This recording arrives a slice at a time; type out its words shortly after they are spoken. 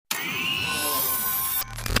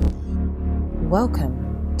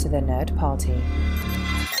Welcome to the Nerd Party.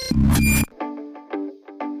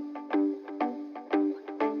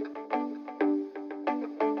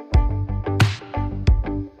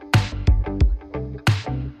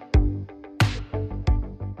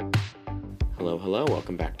 Hello,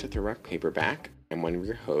 welcome back to Throw Rock Paperback. I'm one of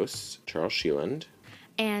your hosts, Charles Sheeland.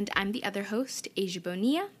 And I'm the other host, Asia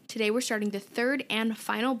Bonilla. Today we're starting the third and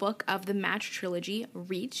final book of the Match trilogy,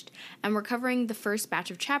 Reached, and we're covering the first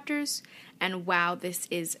batch of chapters, and wow, this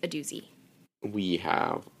is a doozy. We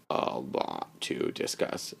have a lot to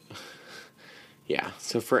discuss. Yeah,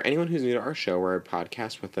 so for anyone who's new to our show, we're a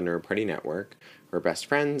podcast with the Nerd Party Network. We're best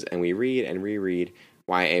friends, and we read and reread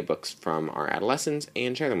YA books from our adolescence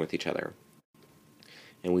and share them with each other.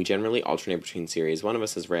 And we generally alternate between series one of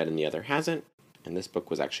us has read and the other hasn't. And this book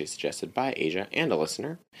was actually suggested by Asia and a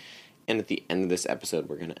listener. And at the end of this episode,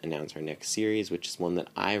 we're going to announce our next series, which is one that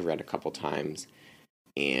I've read a couple times.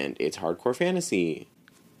 And it's hardcore fantasy.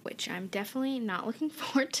 Which I'm definitely not looking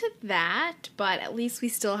forward to that, but at least we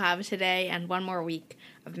still have today and one more week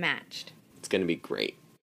of Matched. It's going to be great.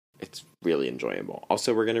 It's really enjoyable.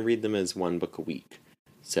 Also, we're going to read them as one book a week,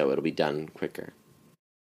 so it'll be done quicker.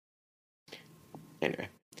 Anyway.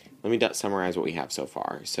 Let me summarize what we have so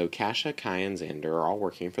far. So Kasha, Kai, and Xander are all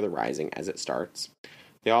working for the Rising as it starts.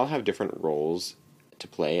 They all have different roles to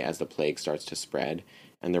play as the plague starts to spread,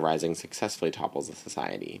 and the Rising successfully topples the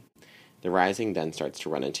society. The Rising then starts to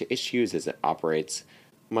run into issues as it operates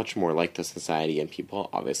much more like the society, and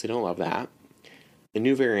people obviously don't love that. The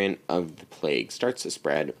new variant of the plague starts to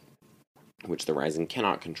spread, which the Rising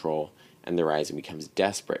cannot control, and the Rising becomes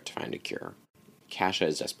desperate to find a cure. Kasha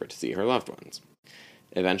is desperate to see her loved ones.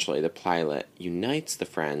 Eventually, the pilot unites the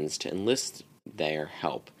friends to enlist their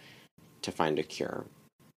help to find a cure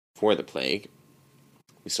for the plague.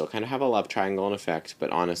 We still kind of have a love triangle in effect, but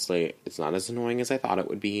honestly, it's not as annoying as I thought it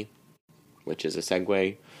would be, which is a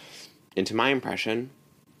segue into my impression,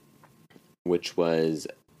 which was,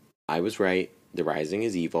 I was right, the Rising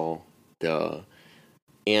is evil, duh.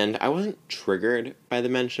 And I wasn't triggered by the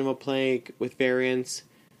mention of a plague with variants,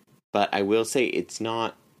 but I will say it's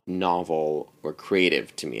not novel or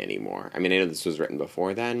creative to me anymore. I mean, I know this was written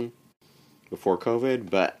before COVID,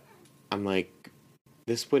 but I'm like,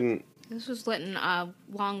 this was written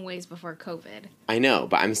long ways before COVID. I know,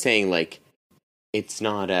 but I'm saying, like, it's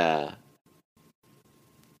not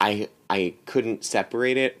I couldn't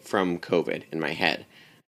separate it from COVID in my head,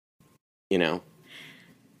 you know?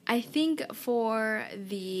 I think for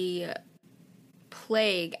the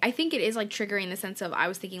plague, I think it is like triggering in the sense of I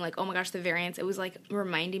was thinking like, oh my gosh, the variants, it was like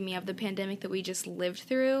reminding me of the pandemic that we just lived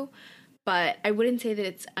through, but I wouldn't say that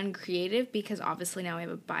it's uncreative because obviously now we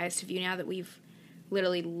have a biased view now that we've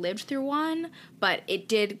literally lived through one, but it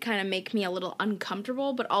did kind of make me a little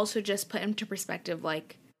uncomfortable, but also just put into perspective,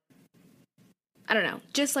 like, I don't know,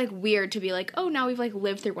 just like weird to be like, oh, now we've like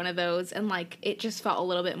lived through one of those, and like it just felt a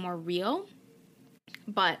little bit more real.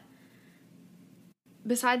 But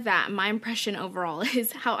besides that, my impression overall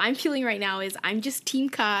is how I'm feeling right now is I'm just Team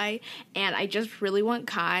Kai, and I just really want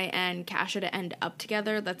Kai and Kasha to end up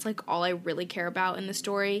together. That's like all I really care about in the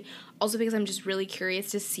story. Also because I'm just really curious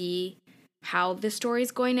to see how the story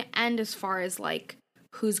is going to end as far as like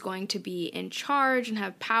who's going to be in charge and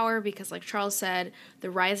have power, because like Charles said, the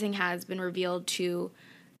Rising has been revealed to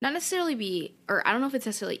not necessarily be, or I don't know if it's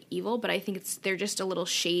necessarily evil, but I think they're just a little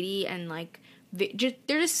shady and like they're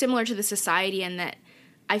just similar to the society, and that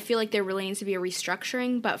I feel like there really needs to be a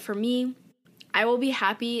restructuring. But for me, I will be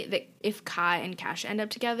happy that if Kai and Kasha end up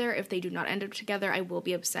together. If they do not end up together, I will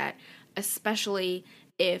be upset, especially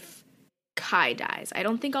if Kai dies. I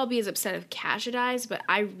don't think I'll be as upset if Kasha dies, but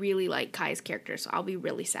I really like Kai's character, so I'll be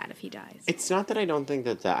really sad if he dies. It's not that I don't think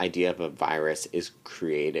that the idea of a virus is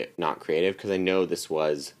not creative, because I know this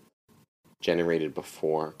was generated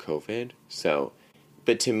before COVID, so,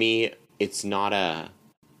 but to me, it's not I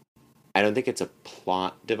don't think it's a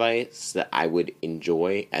plot device that I would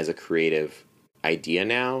enjoy as a creative idea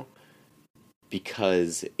now,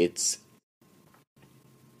 because I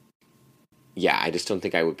just don't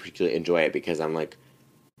think I would particularly enjoy it, because I'm like,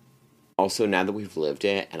 also now that we've lived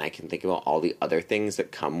it and I can think about all the other things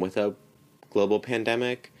that come with a global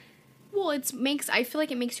pandemic. Well, I feel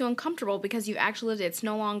like it makes you uncomfortable because you've actually lived it. It's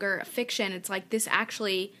no longer fiction. It's like this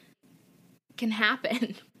actually can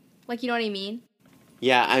happen. Like, you know what I mean?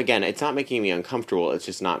 Yeah, again, it's not making me uncomfortable. It's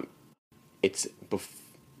just not,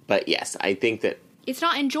 but yes, I think that it's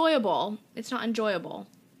not enjoyable. It's not enjoyable.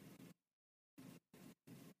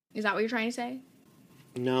 Is that what you're trying to say?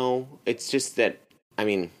 No, it's just that, I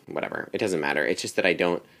mean, whatever. It doesn't matter. It's just that I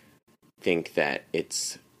don't think that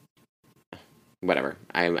it's, whatever.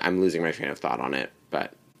 I'm losing my train of thought on it,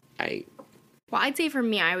 but Well, I'd say for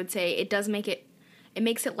me, I would say it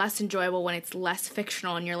makes it less enjoyable when it's less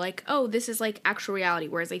fictional and you're like, oh, this is like actual reality.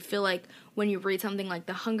 Whereas I feel like when you read something like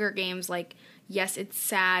The Hunger Games, like, yes, it's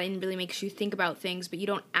sad and really makes you think about things, but you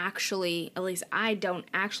don't actually, at least I don't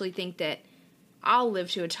actually think that I'll live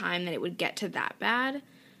to a time that it would get to that bad.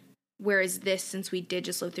 Whereas this, since we did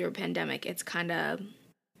just live through a pandemic, it's kind of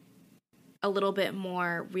a little bit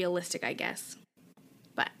more realistic, I guess.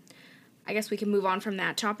 But I guess we can move on from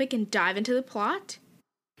that topic and dive into the plot.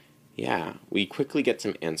 Yeah, we quickly get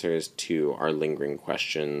some answers to our lingering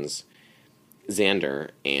questions. Xander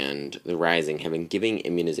and the Rising have been giving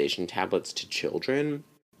immunization tablets to children,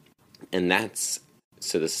 and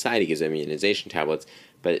so the Society gives immunization tablets,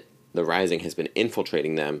 but the Rising has been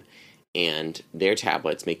infiltrating them, and their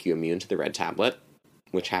tablets make you immune to the red tablet,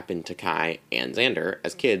 which happened to Kai and Xander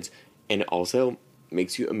as kids, and it also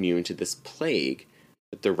makes you immune to this plague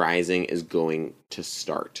that the Rising is going to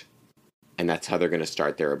start. And that's how they're going to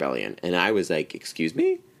start their rebellion. And I was like, excuse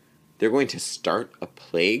me? They're going to start a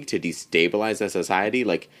plague to destabilize the society?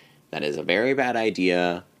 Like, that is a very bad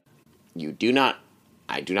idea. I do not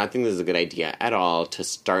think this is a good idea at all to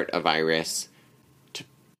start a virus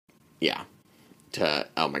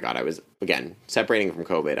oh my god, I was, again, separating from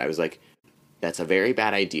COVID, I was like, that's a very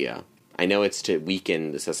bad idea. I know it's to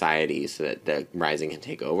weaken the society so that the Rising can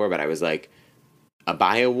take over, but I was like, a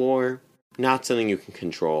biowar, not something you can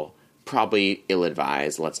control. Probably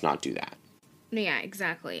ill-advised. Let's not do that. Yeah,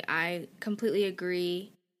 exactly. I completely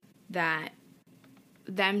agree that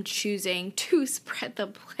them choosing to spread the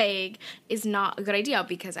plague is not a good idea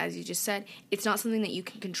because, as you just said, it's not something that you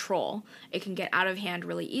can control. It can get out of hand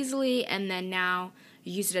really easily, and then now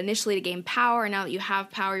you used it initially to gain power, and now that you have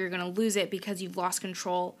power, you're going to lose it because you've lost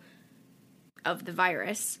control of the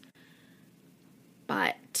virus.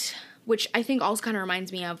 But, which I think also kind of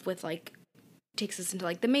reminds me of with, like, takes us into,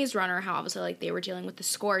 like, the Maze Runner, how obviously, like, they were dealing with the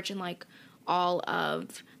Scorch and, like, all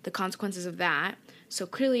of the consequences of that. So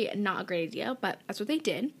clearly not a great idea, but that's what they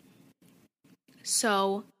did.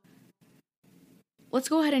 So let's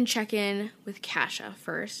go ahead and check in with Kasha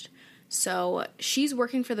first. So she's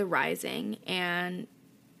working for the Rising and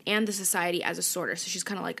the Society as a sorter, so she's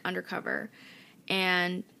kind of, like, undercover.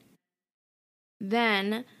 And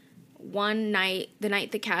then one night, the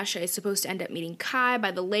night that Kasha is supposed to end up meeting Kai by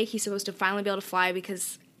the lake, he's supposed to finally be able to fly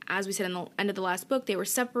because, as we said in the end of the last book, they were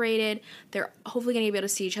separated. They're hopefully going to be able to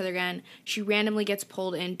see each other again. She randomly gets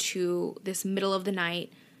pulled into this middle of the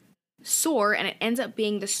night soar, and it ends up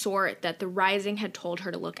being the soar that the Rising had told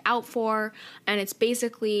her to look out for. And it's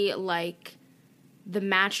basically like the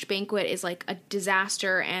matched banquet is like a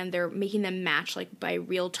disaster, and they're making them match like by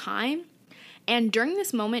real time. And during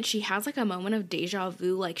this moment, she has, like, a moment of deja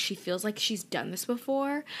vu, like, she feels like she's done this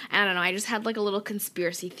before. And I don't know, I just had, like, a little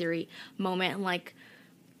conspiracy theory moment, and, like,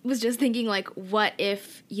 was just thinking, like, what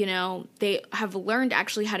if, you know, they have learned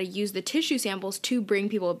actually how to use the tissue samples to bring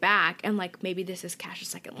people back, and, like, maybe this is Kasha's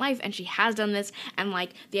second life, and she has done this, and,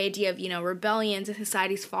 like, the idea of, you know, rebellions and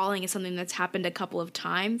societies falling is something that's happened a couple of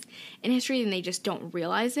times in history, and they just don't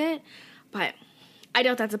realize it. But I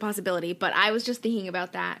doubt that's a possibility, but I was just thinking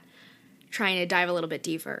about that, trying to dive a little bit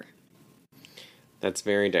deeper. That's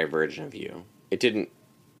very divergent of you. I didn't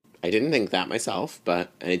think that myself, and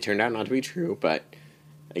it turned out not to be true, but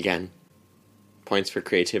again, points for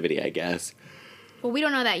creativity, I guess. Well, we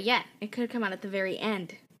don't know that yet. It could come out at the very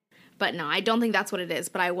end. But no, I don't think that's what it is.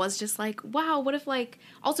 But I was just like, wow, what if, like,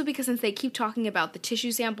 also because since they keep talking about the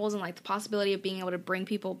tissue samples and, like, the possibility of being able to bring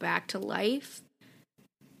people back to life,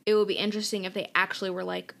 it would be interesting if they actually were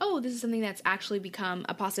like, oh, this is something that's actually become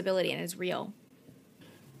a possibility and is real.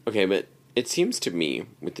 Okay, but it seems to me,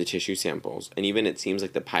 with the tissue samples, and even it seems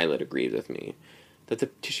like the pilot agrees with me, that the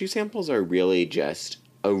tissue samples are really just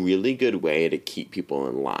a really good way to keep people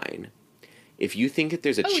in line. If you think that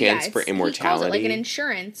there's a chance for immortality... He calls it like an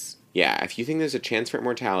insurance. Yeah, if you think there's a chance for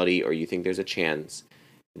immortality, or you think there's a chance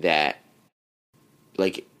that,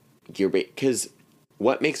 like, because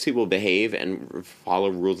what makes people behave and follow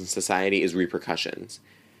rules in society is repercussions.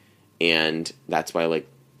 And that's why, like,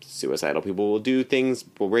 suicidal people will do things,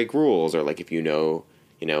 will break rules, or, like, if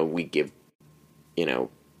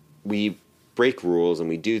we break rules and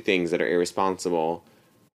we do things that are irresponsible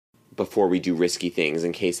before we do risky things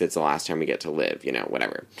in case it's the last time we get to live,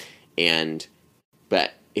 whatever.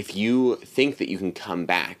 But if you think that you can come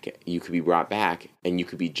back, you could be brought back, and you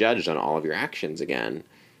could be judged on all of your actions again,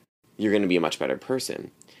 you're going to be a much better person.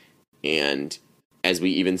 And as we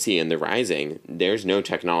even see in The Rising, there's no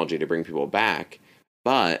technology to bring people back,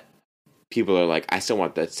 but people are like, I still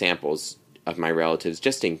want the samples of my relatives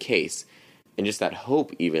just in case. And just that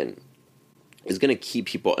hope even is going to keep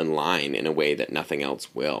people in line in a way that nothing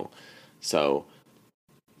else will. So,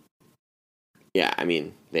 yeah, I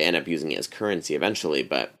mean, they end up using it as currency eventually,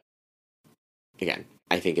 but again,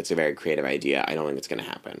 I think it's a very creative idea. I don't think it's going to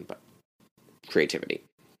happen, but creativity.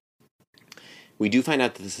 We do find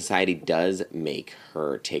out that the society does make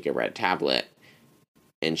her take a red tablet,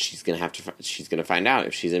 and she's going to find out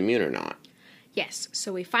if she's immune or not. Yes,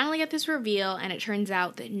 so we finally get this reveal, and it turns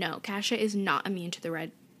out that no, Kasha is not immune to the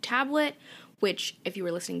red tablet, which, if you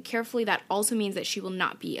were listening carefully, that also means that she will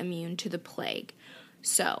not be immune to the plague.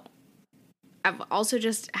 So, I've also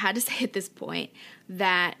just had to say at this point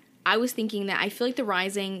that I was thinking that I feel like the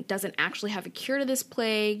Rising doesn't actually have a cure to this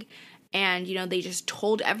plague, and, you know, they just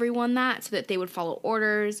told everyone that so that they would follow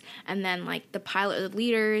orders, and then, like, the pilot or the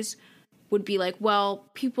leaders would be like, well,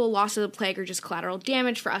 people lost to the plague are just collateral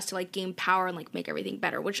damage for us to, like, gain power and, like, make everything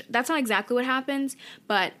better, which that's not exactly what happens,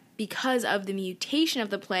 but because of the mutation of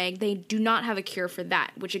the plague, they do not have a cure for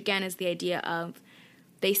that, which, again, is the idea of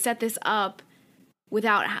they set this up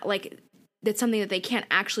without, like, that's something that they can't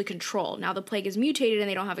actually control. Now the plague is mutated and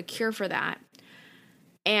they don't have a cure for that.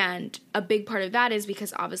 And a big part of that is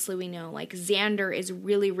because obviously we know, like, Xander is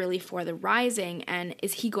really, really for the Rising, and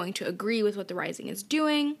is he going to agree with what the Rising is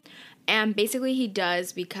doing? And basically he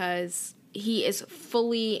does, because he is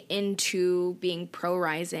fully into being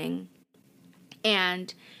pro-Rising.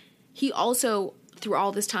 And he also, through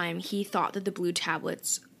all this time, he thought that the blue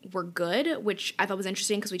tablets were good, which I thought was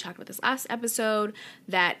interesting because we talked about this last episode,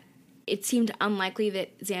 that it seemed unlikely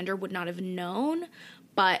that Xander would not have known,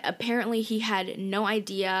 but apparently he had no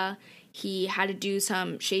idea. He had to do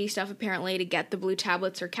some shady stuff apparently to get the blue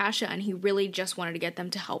tablets for Kasha, and he really just wanted to get them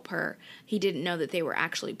to help her. He didn't know that they were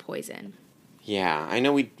actually poison. Yeah, I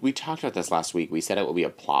know we talked about this last week. We said it will be a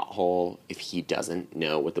plot hole if he doesn't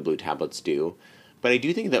know what the blue tablets do, but I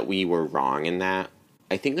do think that we were wrong in that.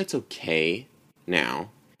 I think that's okay now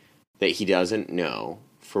that he doesn't know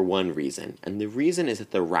for one reason, and the reason is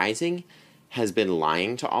that the Rising has been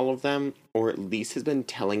lying to all of them, or at least has been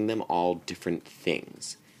telling them all different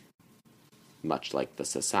things, much like the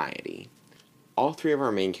Society. All three of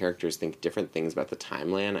our main characters think different things about the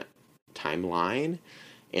timeline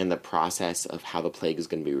and the process of how the plague is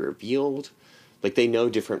going to be revealed. Like, they know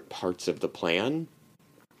different parts of the plan,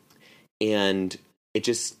 and it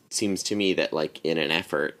just seems to me that, like, in an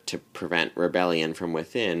effort to prevent rebellion from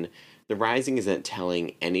within, the Rising isn't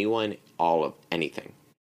telling anyone all of anything.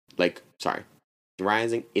 The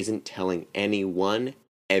Rising isn't telling anyone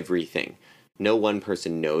everything. No one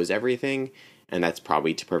person knows everything, and that's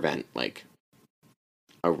probably to prevent, like,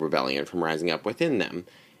 a rebellion from rising up within them.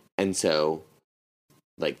 And so,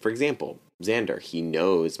 like, for example, Xander, he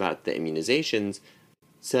knows about the immunizations,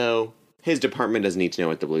 so his department doesn't need to know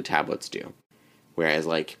what the blue tablets do. Whereas,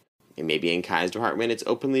 like, maybe in Kai's department it's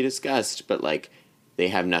openly discussed, but, like, they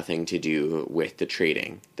have nothing to do with the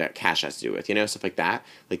trading that Cash has to do with, you know, stuff like that.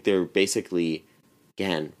 Like, they're basically,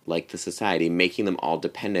 again, like the Society, making them all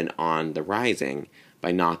dependent on the Rising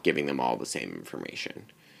by not giving them all the same information.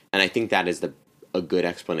 And I think that is a good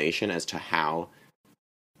explanation as to how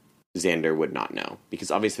Xander would not know. Because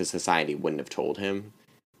obviously the Society wouldn't have told him,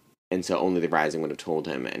 and so only the Rising would have told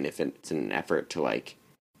him, and if it's in an effort to, like,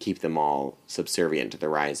 keep them all subservient to the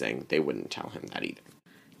Rising, they wouldn't tell him that either.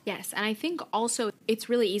 Yes, and I think also it's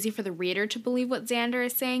really easy for the reader to believe what Xander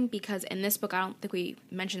is saying, because in this book, I don't think we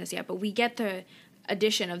mentioned this yet, but we get the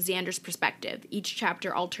addition of Xander's perspective. Each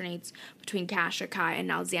chapter alternates between Kasha, Kai, and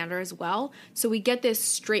now Xander as well. So we get this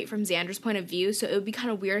straight from Xander's point of view, so it would be kind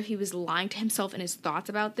of weird if he was lying to himself in his thoughts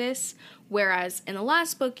about this, whereas in the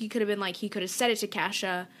last book, you could have been like, he could have said it to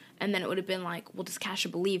Kasha, and then it would have been like, well, does Kasha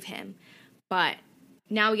believe him? But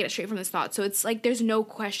now we get it straight from his thoughts. So it's like there's no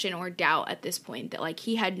question or doubt at this point that, like,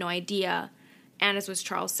 he had no idea. And as was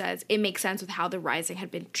Charles says, it makes sense with how the Rising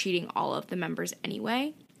had been treating all of the members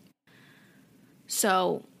anyway.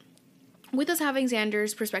 So with us having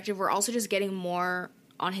Xander's perspective, we're also just getting more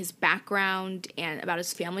on his background and about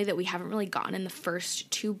his family that we haven't really gotten in the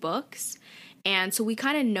first two books. And so we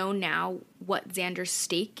kind of know now what Xander's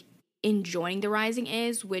stake in joining the Rising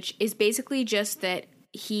is, which is basically just that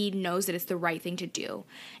he knows that it's the right thing to do,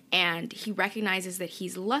 and he recognizes that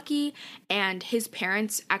he's lucky, and his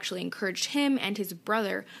parents actually encouraged him and his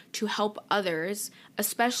brother to help others,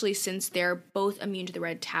 especially since they're both immune to the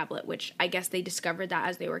red tablet, which I guess they discovered that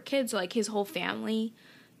as they were kids. So, like, his whole family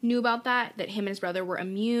knew about that him and his brother were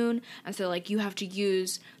immune, and so, like, you have to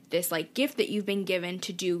use this, like, gift that you've been given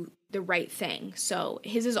to do the right thing. So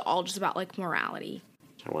his is all just about, like, morality.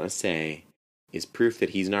 I want to say is proof that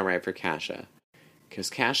he's not right for Kasha. Because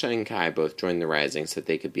Kasha and Kai both joined the Rising so that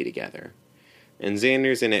they could be together. And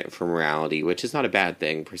Xander's in it for morality, which is not a bad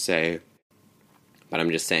thing, per se. But I'm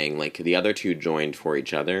just saying, like, the other two joined for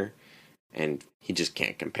each other. and he just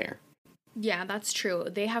can't compare. Yeah, that's true.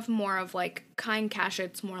 They have more of, like, Kai and Kasha,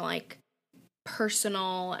 it's more, like,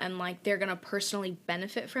 personal, and, like, they're gonna personally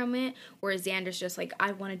benefit from it, whereas Xander's just, like,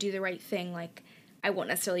 I want to do the right thing, like, I won't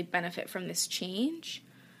necessarily benefit from this change.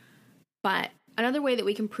 But another way that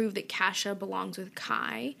we can prove that Kasha belongs with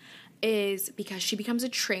Kai is because she becomes a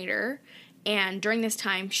traitor, and during this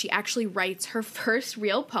time, she actually writes her first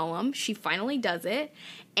real poem. She finally does it,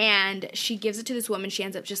 and she gives it to this woman. She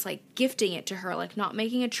ends up just, like, gifting it to her, like, not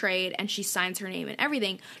making a trade, and she signs her name and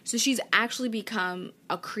everything. So she's actually become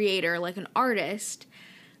a creator, like an artist,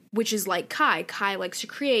 which is like Kai. Kai likes to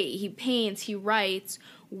create. He paints, he writes,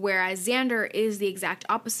 whereas Xander is the exact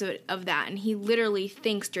opposite of that, and he literally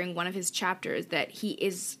thinks during one of his chapters that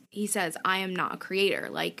he says, I am not a creator.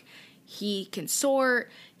 Like, he can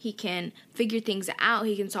sort, he can figure things out,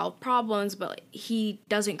 he can solve problems, but he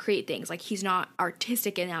doesn't create things. Like, he's not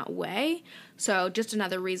artistic in that way. So just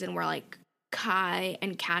another reason where, like, Kai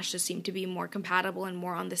and Kasha seem to be more compatible and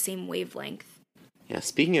more on the same wavelength. Yeah,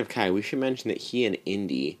 speaking of Kai, we should mention that he and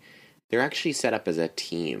Indy, they're actually set up as a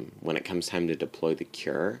team when it comes time to deploy the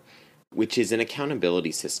cure, which is an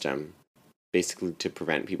accountability system, basically to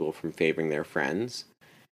prevent people from favoring their friends.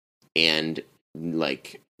 And,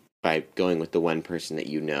 like, by going with the one person that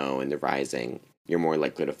you know in the Rising, you're more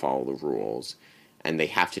likely to follow the rules. And they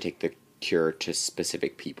have to take the cure to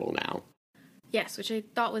specific people now. Yes, which I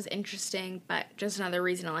thought was interesting, but just another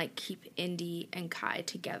reason to, like, keep Indy and Kai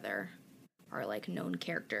together, are, like, known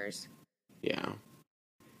characters. Yeah.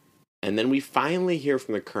 And then we finally hear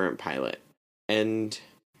from the current pilot. And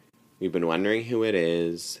we've been wondering who it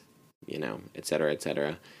is, you know, et cetera, et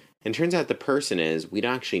cetera. And turns out the person is, we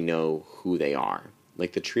don't actually know who they are.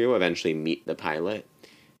 Like, the trio eventually meet the pilot,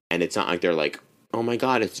 and it's not like they're like, oh my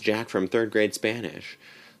god, it's Jack from 3rd grade Spanish.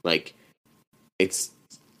 Like, it's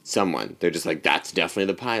someone. They're just like, that's definitely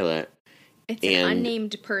the pilot. It's an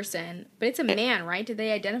unnamed person, but it's a man, right? Did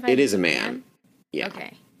they identify him? It is a man. Yeah.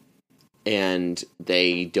 Okay. And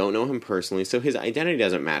they don't know him personally, so his identity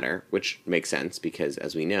doesn't matter, which makes sense, because,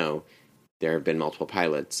 as we know, there have been multiple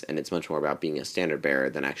pilots, and it's much more about being a standard bearer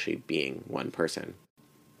than actually being one person.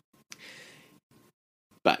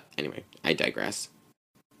 But, anyway, I digress.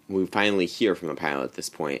 We finally hear from the pilot at this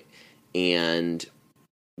point, and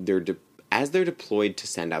as they're deployed to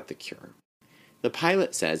send out the cure, the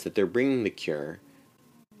pilot says that they're bringing the cure,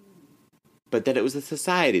 but that it was the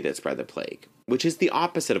society that spread the plague, which is the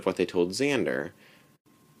opposite of what they told Xander.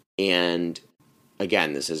 And,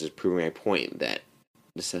 again, this is just proving my point that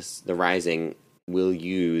the Rising will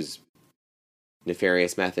use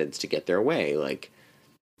nefarious methods to get their way. Like,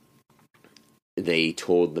 they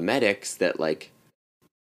told the medics that, like,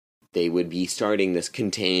 they would be starting this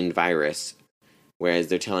contained virus, whereas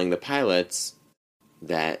they're telling the pilots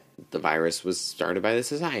that the virus was started by the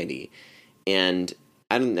society. And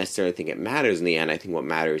I don't necessarily think it matters in the end. I think what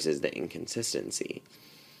matters is the inconsistency.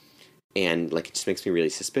 And, like, it just makes me really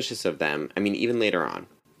suspicious of them. I mean, even later on,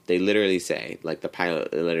 they literally say, like, the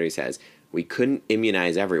pilot literally says, we couldn't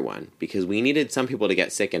immunize everyone because we needed some people to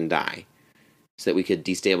get sick and die so that we could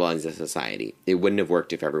destabilize the society. It wouldn't have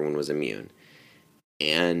worked if everyone was immune.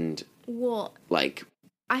 And, well, like,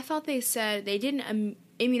 I thought they said they didn't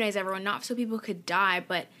immunize everyone, not so people could die,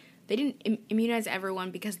 but they didn't immunize everyone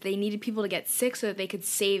because they needed people to get sick so that they could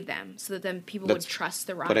save them, so that then people would trust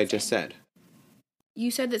the Rising. What I just said. You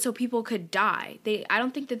said that so people could die. I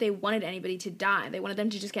don't think that they wanted anybody to die. They wanted them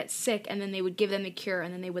to just get sick, and then they would give them the cure,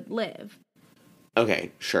 and then they would live.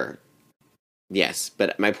 Okay, sure. Yes,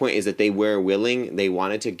 but my point is that they were willing, they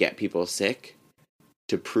wanted to get people sick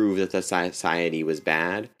to prove that the society was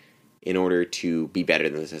bad in order to be better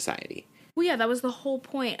than the society. Well, yeah, that was the whole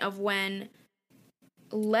point of when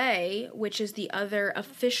Lei, which is the other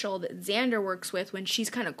official that Xander works with, when she's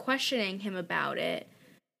kind of questioning him about it,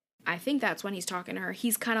 I think that's when he's talking to her.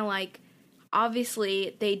 He's kind of like,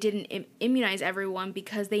 obviously they didn't immunize everyone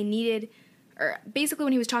because they needed, or basically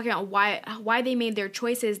when he was talking about why they made their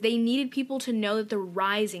choices, they needed people to know that the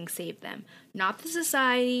Rising saved them. Not the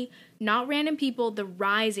society, not random people, the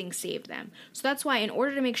Rising saved them. So that's why in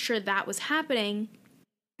order to make sure that was happening,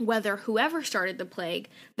 whether whoever started the plague,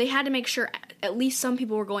 they had to make sure at least some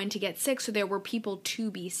people were going to get sick so there were people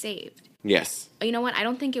to be saved. Yes. You know what? I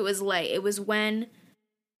don't think it was Lei. It was when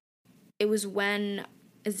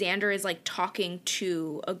Xander is, like, talking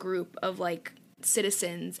to a group of, like,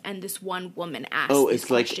 citizens, and this one woman asks this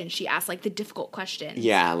question. She asks, like, the difficult questions.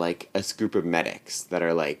 Yeah, like a group of medics that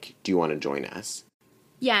are like, do you want to join us?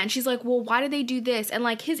 Yeah, and she's like, well, why do they do this? And,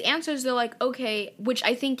 like, his answers, they're like, okay, which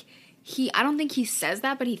I think I don't think he says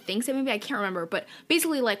that, but he thinks it maybe. I can't remember. But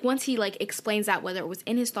basically, like, once he, like, explains that, whether it was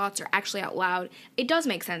in his thoughts or actually out loud, it does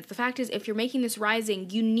make sense. The fact is, if you're making this rising,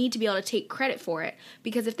 you need to be able to take credit for it.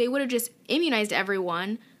 Because if they would have just immunized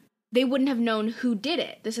everyone, they wouldn't have known who did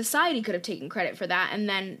it. The society could have taken credit for that, and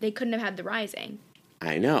then they couldn't have had the rising.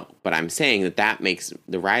 I know, but I'm saying that makes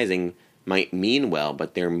the rising might mean well,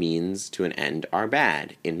 but their means to an end are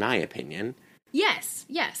bad, in my opinion. Yes,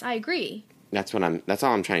 I agree. That's all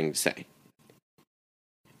I'm trying to say.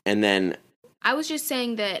 And then I was just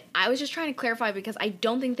saying that I was just trying to clarify because I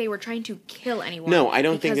don't think they were trying to kill anyone. No, I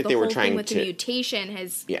don't think that they were trying to. The mutation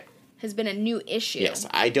has been a new issue. Yes,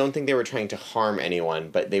 I don't think they were trying to harm anyone,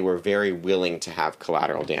 but they were very willing to have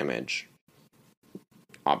collateral damage.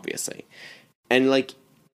 Obviously.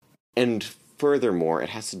 And furthermore, it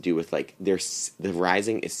has to do with, like, the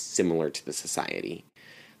rising is similar to the society.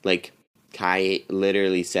 Like, Kai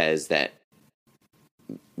literally says that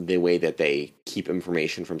the way that they keep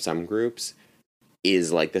information from some groups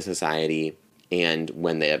is like the society, and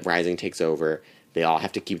when the rising takes over, they all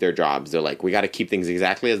have to keep their jobs. They're like, we got to keep things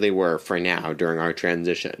exactly as they were for now during our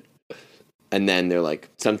transition. And then they're like,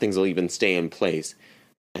 some things will even stay in place.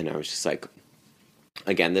 And I was just like,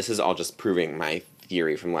 again, this is all just proving my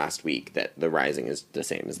theory from last week that the rising is the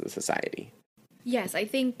same as the society. Yes, I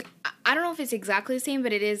think, I don't know if it's exactly the same,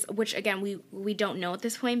 but it is, which again, we don't know at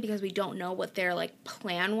this point because we don't know what their, like,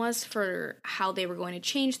 plan was for how they were going to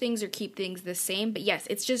change things or keep things the same. But yes,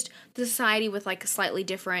 it's just the society with, like, a slightly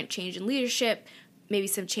different change in leadership, maybe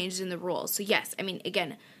some changes in the rules. So yes, I mean,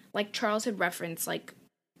 again, like Charles had referenced, like,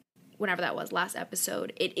 whenever that was, last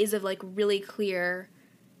episode, it is a, like, really clear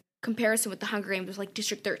comparison with the Hunger Games with, like,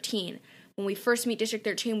 District 13. When we first meet District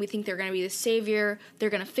 13, we think they're going to be the savior, they're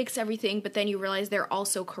going to fix everything, but then you realize they're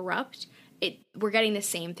also corrupt. We're getting the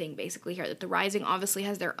same thing basically here, that the Rising obviously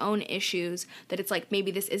has their own issues, that it's like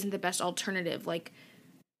maybe this isn't the best alternative, like,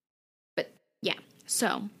 but yeah.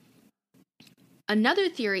 So, another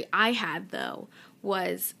theory I had, though,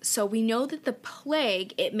 was, so we know that the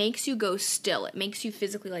plague, it makes you go still. It makes you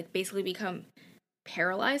physically, like, basically become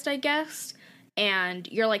paralyzed, I guess, and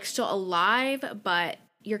you're, like, still alive, but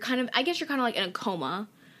you're kind of like in a coma,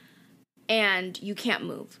 and you can't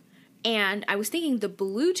move. And I was thinking the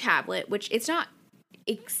blue tablet, which it's not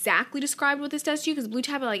exactly described what this does to you, because blue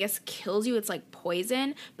tablet, I guess, kills you. It's like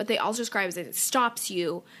poison, but they also describe it as it stops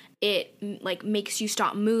you. It, like, makes you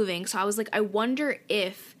stop moving. So I was like, I wonder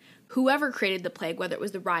if whoever created the plague, whether it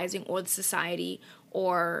was the Rising or the Society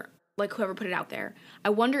or, like, whoever put it out there,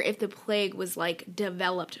 I wonder if the plague was, like,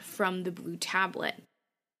 developed from the blue tablet.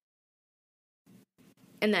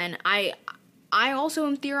 And then I also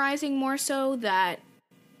am theorizing more so that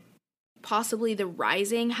possibly the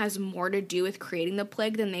Rising has more to do with creating the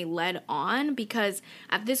plague than they led on, because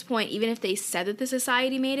at this point, even if they said that the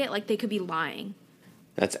Society made it, like, they could be lying.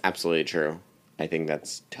 That's absolutely true. I think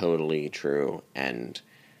that's totally true. And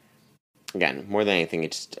again, more than anything,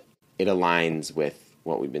 it aligns with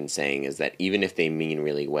what we've been saying, is that even if they mean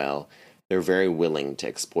really well, they're very willing to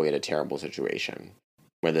exploit a terrible situation,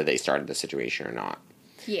 whether they started the situation or not.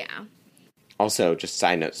 Yeah. Also, just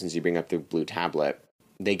side note, since you bring up the blue tablet,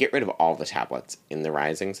 they get rid of all the tablets in the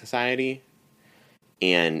Rising Society,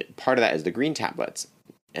 and part of that is the green tablets.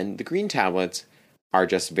 And the green tablets are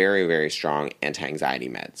just very, very strong anti-anxiety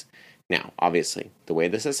meds. Now, obviously, the way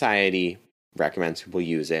the Society recommends people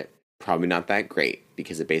use it, probably not that great,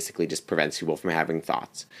 because it basically just prevents people from having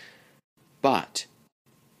thoughts. But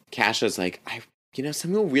Kasha's like,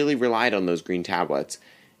 some people really relied on those green tablets,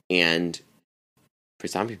 and for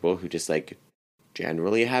some people who just, like,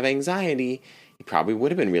 generally have anxiety, it probably would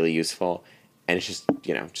have been really useful. And it's just,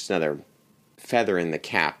 just another feather in the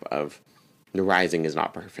cap of the Rising is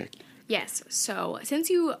not perfect. Yes, so since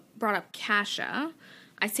you brought up Kasha,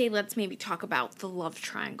 I say let's maybe talk about the love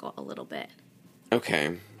triangle a little bit.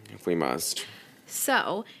 Okay, if we must.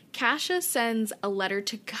 So, Kasha sends a letter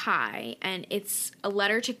to Kai, and it's a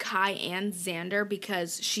letter to Kai and Xander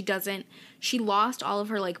because she lost all of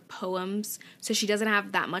her, like, poems, so she doesn't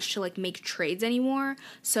have that much to, like, make trades anymore,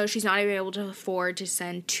 so she's not even able to afford to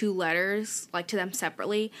send 2 letters, like, to them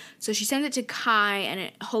separately, so she sends it to Kai, and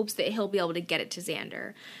it hopes that he'll be able to get it to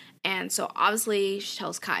Xander. And so, obviously, she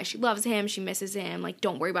tells Kai she loves him, she misses him, like,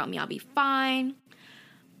 don't worry about me, I'll be fine.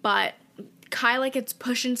 But Kai, like, gets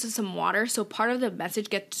pushed into some water, so part of the message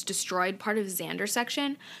gets destroyed, part of Xander's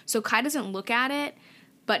section. So Kai doesn't look at it,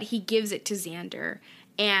 but he gives it to Xander.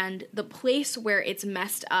 And the place where it's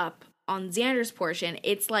messed up on Xander's portion,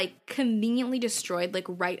 it's, like, conveniently destroyed, like,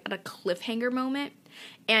 right at a cliffhanger moment.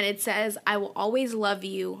 And it says, I will always love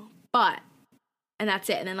you, but... and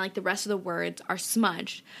that's it. And then, like, the rest of the words are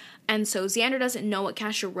smudged. And so Xander doesn't know what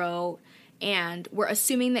Kasha wrote, and we're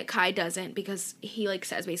assuming that Kai doesn't because he, like,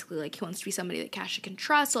 says basically, like, he wants to be somebody that Kasha can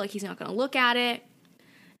trust, so, like, he's not going to look at it.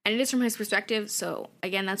 And it is from his perspective, so,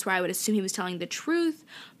 again, that's where I would assume he was telling the truth.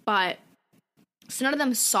 But, so none of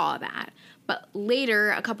them saw that. But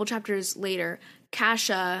later, a couple chapters later,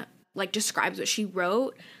 Kasha, like, describes what she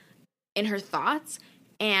wrote in her thoughts,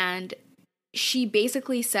 and she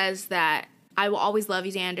basically says that I will always love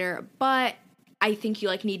you, Xander, but I think you,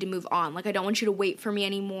 like, need to move on. Like, I don't want you to wait for me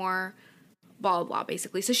anymore, blah, blah, blah,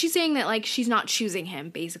 basically. So she's saying that, like, she's not choosing him,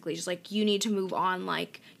 basically. She's like, you need to move on.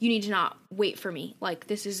 Like, you need to not wait for me. Like,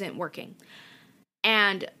 this isn't working.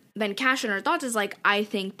 And then Kasha in her thoughts is like, I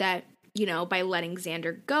think that, you know, by letting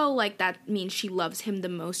Xander go, like, that means she loves him the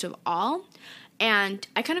most of all. And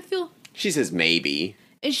I kind of feel... She says maybe.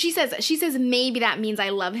 She says maybe that means I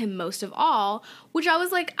love him most of all, which I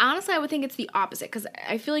was like, honestly, I would think it's the opposite, because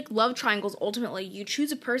I feel like love triangles, ultimately, you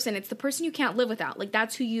choose a person, it's the person you can't live without. Like,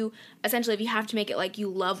 that's who you, essentially, if you have to make it like you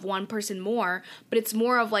love one person more, but it's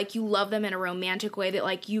more of like you love them in a romantic way that,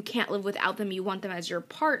 like, you can't live without them, you want them as your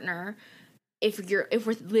partner, if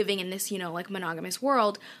we're living in this, you know, like, monogamous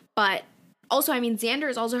world. But also, I mean, Xander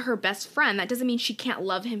is also her best friend. That doesn't mean she can't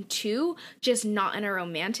love him too, just not in a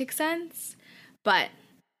romantic sense. But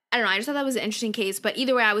I don't know, I just thought that was an interesting case, but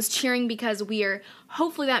either way, I was cheering because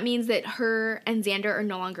hopefully that means that her and Xander are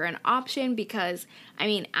no longer an option, because, I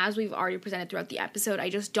mean, as we've already presented throughout the episode, I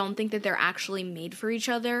just don't think that they're actually made for each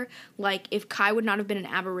other. Like, if Kai would not have been an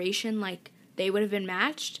aberration, like, they would have been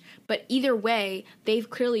matched, but either way, they've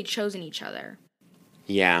clearly chosen each other.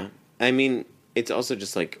 Yeah, I mean, it's also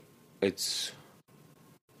just, like,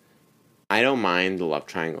 I don't mind the love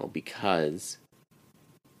triangle because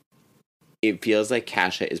it feels like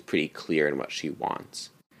Kasha is pretty clear in what she wants.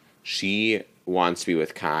 She wants to be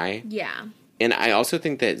with Kai. Yeah. And I also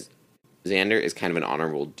think that Xander is kind of an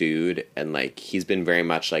honorable dude, and, like, he's been very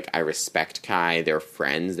much, like, I respect Kai, they're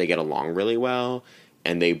friends, they get along really well,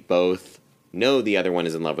 and they both know the other one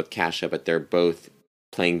is in love with Kasha, but they're both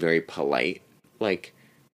playing very polite, like,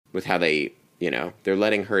 with how they, you know, they're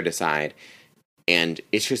letting her decide, and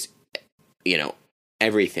it's just, you know,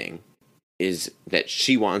 everything is that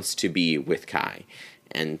she wants to be with Kai.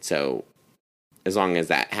 And so, as long as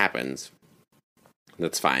that happens,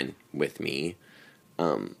 that's fine with me.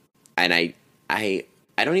 And I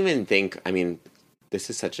don't even think, I mean, this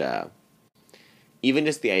is such a, even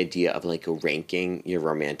just the idea of, like, ranking your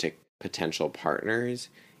romantic potential partners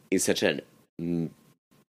is such a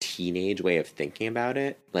teenage way of thinking about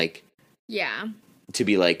it. Like, yeah. To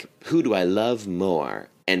be like, who do I love more?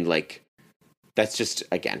 And, like, that's just,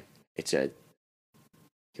 again,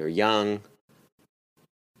 you're young,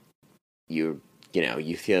 you know,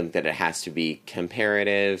 you feel that it has to be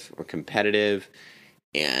comparative or competitive,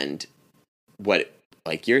 and what,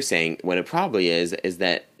 like you're saying, what it probably is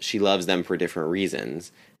that she loves them for different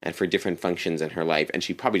reasons and for different functions in her life, and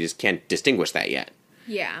she probably just can't distinguish that yet.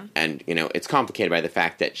 Yeah. And, you know, it's complicated by the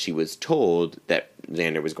fact that she was told that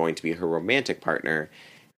Xander was going to be her romantic partner,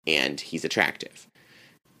 and he's attractive.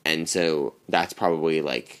 And so that's probably,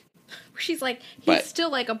 like... She's like, he's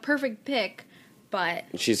still, like, a perfect pick, but...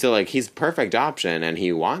 She's still like, he's a perfect option, and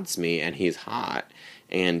he wants me, and he's hot.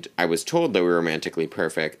 And I was told that we were romantically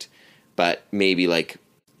perfect, but maybe, like,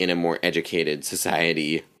 in a more educated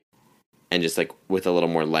society, and just, like, with a little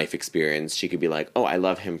more life experience, she could be like, oh, I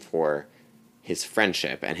love him for his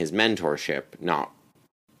friendship and his mentorship, not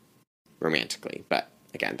romantically. But,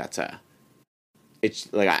 again,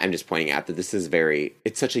 it's, like, I'm just pointing out that this is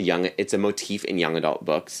it's a motif in young adult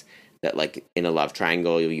books that, like, in a love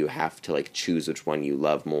triangle, you have to, like, choose which one you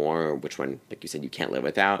love more, or which one, like you said, you can't live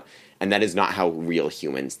without. And that is not how real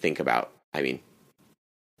humans think about, I mean,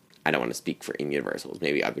 I don't want to speak for universals.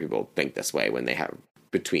 Maybe other people think this way when they have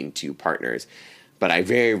between two partners. But I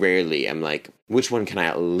very rarely am like, which one can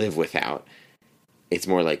I live without? It's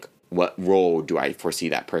more like, what role do I foresee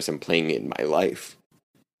that person playing in my life?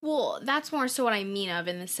 Well, that's more so what I mean of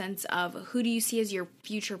in the sense of who do you see as your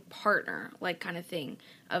future partner, like, kind of thing,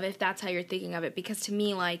 of if that's how you're thinking of it. Because to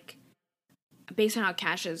me, like, based on how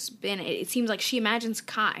Kasha's been, it seems like she imagines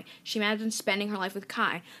Kai. She imagines spending her life with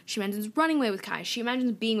Kai. She imagines running away with Kai. She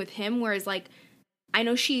imagines being with him, whereas, like, I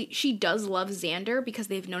know she does love Xander because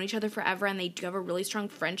they've known each other forever and they do have a really strong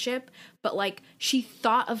friendship, but, like, she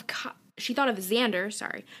thought of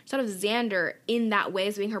Xander in that way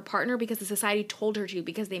as being her partner because the society told her to,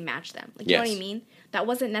 because they matched them. Like, you know what I mean? That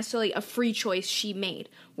wasn't necessarily a free choice she made.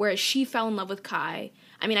 Whereas she fell in love with Kai.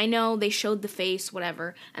 I mean, I know they showed the face,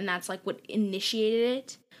 whatever, and that's, like, what initiated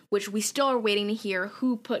it, which we still are waiting to hear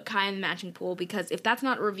who put Kai in the matching pool, because if that's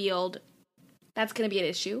not revealed, that's going to be an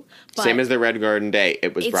issue. But Same as the Red Garden Day.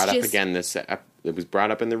 It was brought up just, again it was brought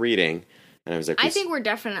up in the reading, and I was like, I think we're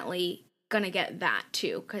definitely going to get that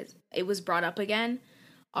too, because it was brought up again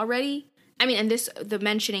already. I mean, and the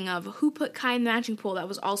mentioning of who put Kai in the matching pool, that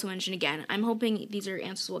was also mentioned again. I'm hoping these are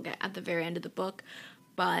answers we'll get at the very end of the book,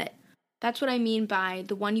 but that's what I mean by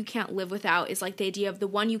the one you can't live without is like the idea of the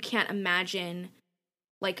one you can't imagine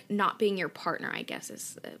like not being your partner, I guess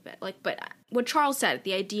is a bit like, but what Charles said,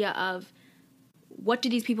 the idea of what do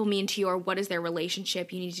these people mean to you or what is their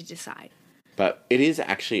relationship, you need to decide. But it is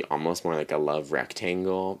actually almost more like a love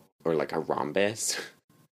rectangle or like a rhombus.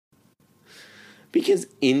 Because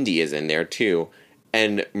Indy is in there too.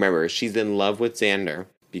 And remember, she's in love with Xander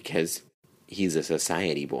because he's a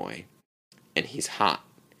society boy. And he's hot.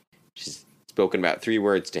 She's spoken about 3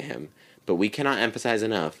 words to him. But we cannot emphasize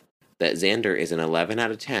enough that Xander is an 11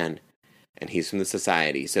 out of 10. And he's from the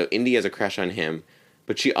society. So Indy has a crush on him.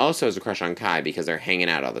 But she also has a crush on Kai because they're hanging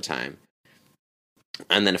out all the time.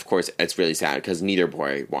 And then, of course, it's really sad because neither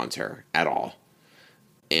boy wants her at all.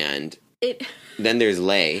 And then there's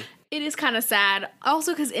Lei. It is kind of sad.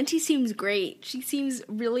 Also, because Indy seems great. She seems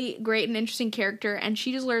really great and interesting character, and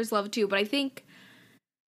she deserves love too. But I think,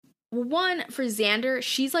 one, for Xander,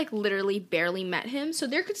 she's like literally barely met him, so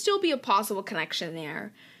there could still be a possible connection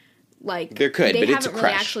there. Like there could, but it's a crush.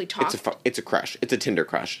 Really actually talked. It's a crush. It's a Tinder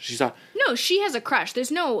crush. No, she has a crush. There's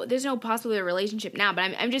no possibility of a relationship now.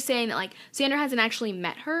 But I'm just saying that like Xander hasn't actually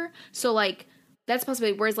met her, so like that's a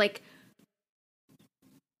possibility. Whereas like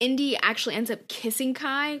Indy actually ends up kissing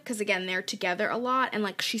Kai because again they're together a lot and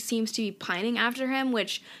like she seems to be pining after him,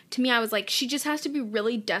 which to me I was like she just has to be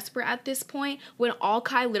really desperate at this point when all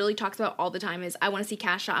Kai literally talks about all the time is I want to see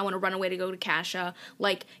Kasha, I want to run away to go to Kasha.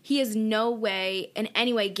 Like he has no way in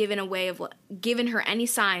any way given her any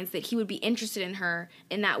signs that he would be interested in her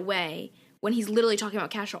in that way when he's literally talking about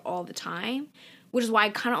Kasha all the time. Which is why I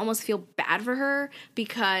kind of almost feel bad for her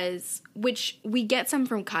because, which we get some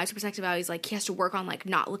from Kai's perspective, how he's like, he has to work on like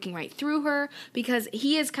not looking right through her because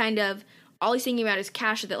he is kind of, all he's thinking about is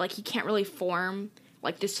Kasha, that like he can't really form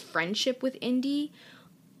like this friendship with Indy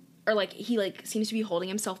or like he like seems to be holding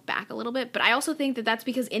himself back a little bit. But I also think that that's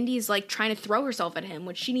because Indy is like trying to throw herself at him,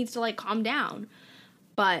 which she needs to like calm down.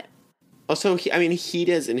 But also, he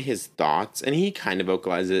does in his thoughts, and he kind of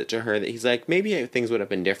vocalizes it to her that he's like, maybe things would have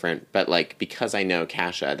been different, but like, because I know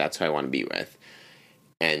Kasha, that's who I want to be with.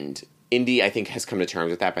 And Indy, I think, has come to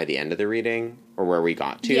terms with that by the end of the reading, or where we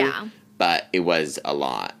got to. Yeah. But it was a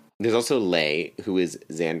lot. There's also Lei, who is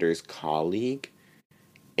Xander's colleague.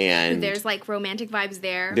 And there's like romantic vibes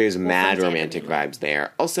there. There's mad romantic vibes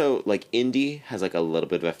there. Also, like, Indy has like a little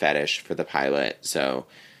bit of a fetish for the pilot, so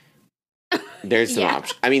there's some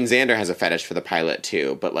options. I mean, Xander has a fetish for the pilot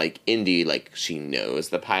too, but like Indy, like she knows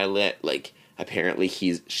the pilot. Like apparently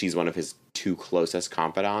she's one of his 2 closest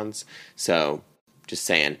confidants. So just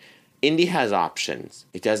saying, Indy has options.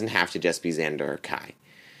 It doesn't have to just be Xander or Kai.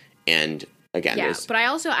 And again,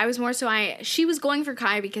 but she was going for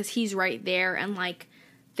Kai because he's right there and like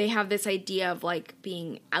they have this idea of like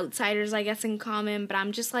being outsiders, I guess, in common. But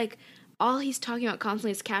I'm just like, all he's talking about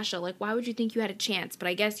constantly is Kasha. Like, why would you think you had a chance? But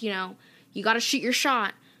I guess, you got to shoot your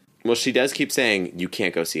shot. Well, she does keep saying, you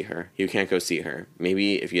can't go see her. You can't go see her.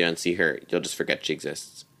 Maybe if you don't see her, you'll just forget she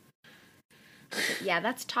exists. Yeah,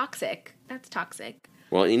 that's toxic.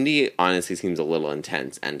 Well, Indy honestly seems a little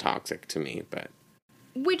intense and toxic to me, but...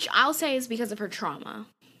 Which I'll say is because of her trauma.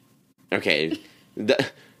 Okay.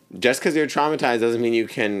 Just because you're traumatized doesn't mean you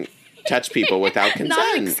can touch people without consent.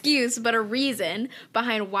 Not an excuse, but a reason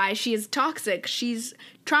behind why she is toxic. She's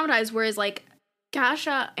traumatized, whereas, like,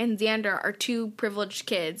 Kasha and Xander are 2 privileged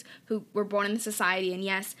kids who were born in the society, and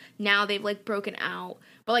yes, now they've, like, broken out.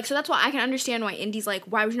 But, like, so that's why I can understand why Indy's like,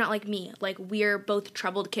 why would you not like me? Like, we're both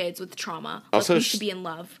troubled kids with trauma. Like, also, we should be in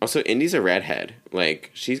love. Also, Indy's a redhead.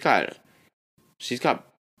 Like, she has power. She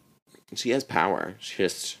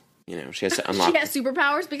has to unlock... She has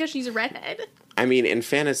superpowers because she's a redhead? I mean, in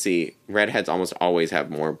fantasy, redheads almost always have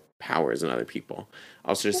more powers than other people.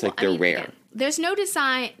 Also, just they're rare. Yeah. There's no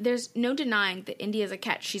denying that Indy is a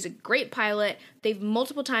catch. She's a great pilot. They've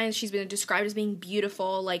multiple times she's been described as being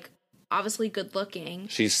beautiful, like obviously good looking.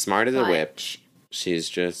 She's smart as a whip.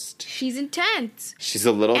 She's intense. She's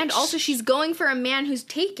a little, and also she's going for a man who's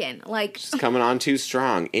taken. Like she's coming on too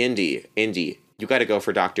strong. Indy, you got to go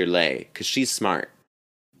for Dr. Lei because she's smart.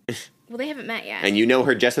 Well, they haven't met yet, and you know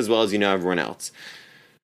her just as well as you know everyone else.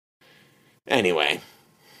 Anyway.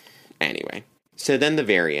 So then the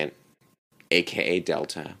variant, a.k.a.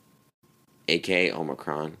 Delta, a.k.a.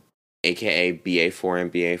 Omicron, a.k.a. BA4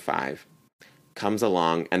 and BA5, comes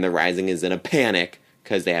along, and the Rising is in a panic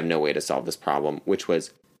because they have no way to solve this problem, which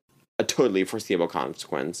was a totally foreseeable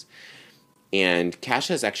consequence. And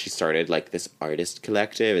Kasha has actually started, like, this artist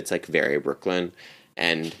collective. It's, like, very Brooklyn.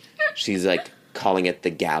 And she's, like, calling it The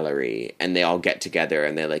Gallery. And they all get together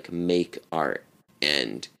and they, like, make art.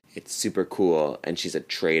 And it's super cool. And she's a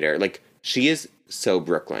trader. Like, she is so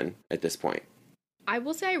Brooklyn at this point. I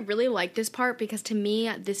will say I really like this part because to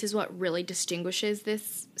me, this is what really distinguishes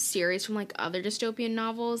this series from, like, other dystopian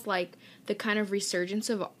novels. Like, the kind of resurgence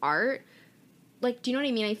of art. Like, do you know what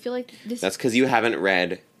I mean? I feel like this... That's because you haven't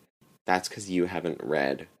read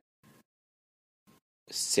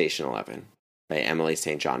Station 11 by Emily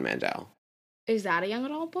St. John Mandel. Is that a young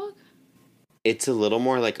adult book? It's a little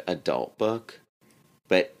more like adult book,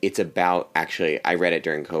 but it's about, actually, I read it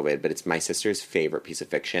during COVID, but it's my sister's favorite piece of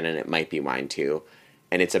fiction, and it might be mine too.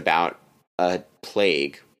 And it's about a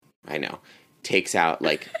plague, I know, takes out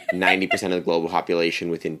like 90% of the global population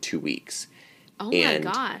within 2 weeks. Oh and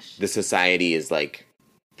my gosh. The society is like,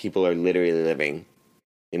 people are literally living,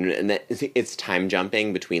 and it's time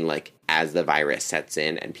jumping between like as the virus sets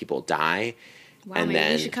in and people die. Wow, and maybe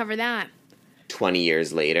then we should cover that. 20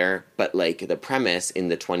 years later. But like the premise in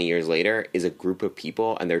the 20 years later is a group of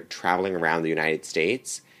people and they're traveling around the United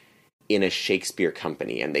States in a Shakespeare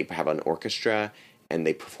company, and they have an orchestra and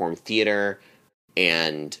they perform theater,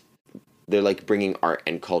 and they're like bringing art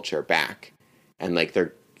and culture back. And like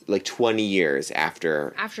they're like 20 years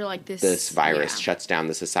after like this virus shuts down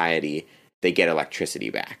the society, they get electricity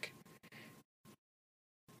back.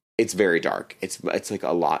 It's very dark. It's like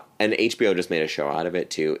a lot, and HBO just made a show out of it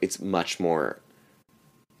too. It's much more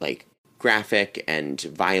like graphic and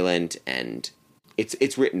violent, and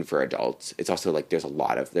it's written for adults. It's also like there's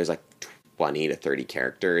like 20 to 30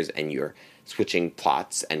 characters, and you're switching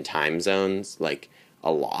plots and time zones like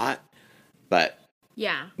a lot. But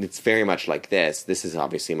yeah, it's very much like this. This is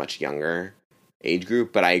obviously a much younger age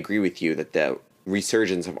group, but I agree with you that the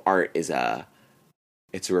resurgence of art it's a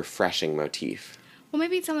refreshing motif. Well,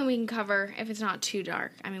 maybe it's something we can cover if it's not too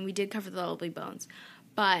dark. I mean, we did cover The Lovely Bones.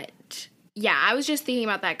 But, yeah, I was just thinking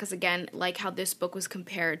about that because, again, like how this book was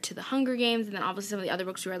compared to The Hunger Games, and then obviously some of the other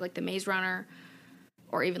books we read, like The Maze Runner,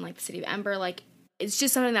 or even, like, The City of Ember. Like, it's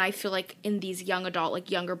just something that I feel like in these young adult, like,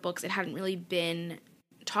 younger books, it hadn't really been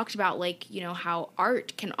talked about, like, you know, how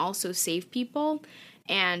art can also save people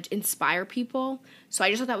and inspire people. So I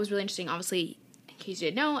just thought that was really interesting. Obviously, in case you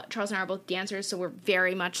didn't know, Charles and I are both dancers, so we're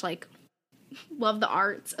very much, like, love the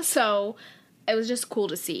arts, so it was just cool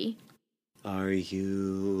to see. Are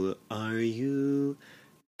you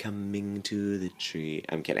coming to the tree?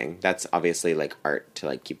 I'm kidding. That's obviously like art to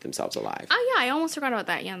like keep themselves alive. Oh yeah, I almost forgot about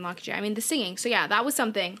that. Yeah, Mockingjay. I mean the singing. So yeah, that was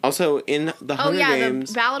something. Also in the Hunger Games,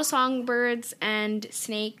 the Ballad of Songbirds and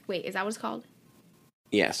Snake. Wait, is that what it's called?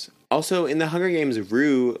 Yes. Also in the Hunger Games,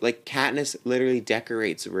 Rue, like Katniss literally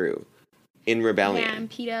decorates Rue in Rebellion. Yeah, and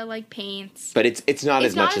Peeta like paints. But it's not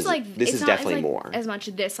as much as like, this is definitely more. As much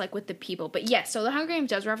as this, like with the people. But yes, so the Hunger Games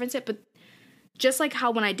does reference it, but just like how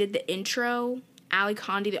when I did the intro, Ali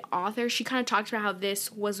Condi, the author, she kind of talked about how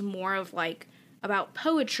this was more of like about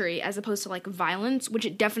poetry as opposed to like violence, which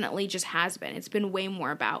it definitely just has been. It's been way more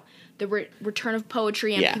about the return of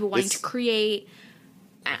poetry and people wanting to create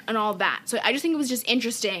and all that. So I just think it was just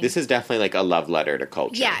interesting. This is definitely like a love letter to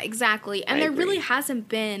culture. Yeah, exactly. And there really hasn't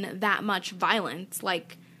been that much violence.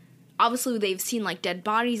 Like, obviously they've seen like dead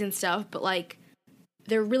bodies and stuff, but like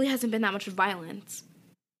there really hasn't been that much violence.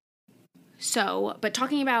 So, but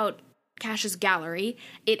talking about Kasha's gallery,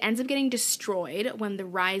 it ends up getting destroyed when the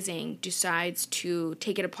Rising decides to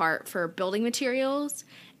take it apart for building materials.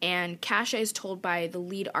 And Kasha is told by the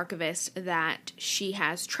lead archivist that she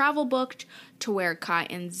has travel booked to where Kai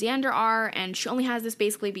and Xander are, and she only has this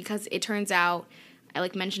basically because it turns out, I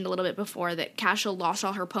like mentioned a little bit before, that Kasha lost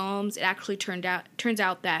all her poems. It actually turns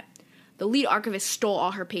out that the lead archivist stole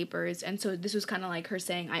all her papers, and so this was kind of like her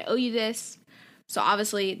saying, I owe you this. So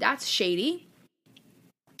obviously that's shady.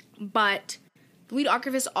 But the lead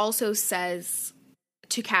archivist also says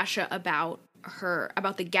to Kasha about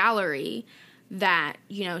the gallery that,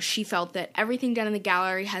 you know, she felt that everything done in the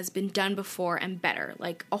gallery has been done before and better.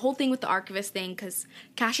 Like, a whole thing with the archivist thing, because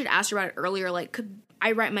Kasha had asked her about it earlier, like, could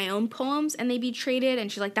I write my own poems and they be traded? And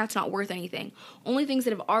she's like, that's not worth anything. Only things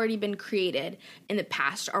that have already been created in the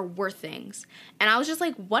past are worth things. And I was just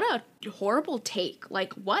like, what a horrible take.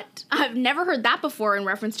 Like, what? I've never heard that before in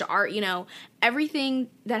reference to art. You know, everything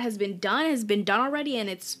that has been done already, and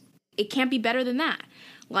it can't be better than that.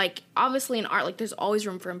 Like, obviously in art, like, there's always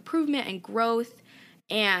room for improvement and growth,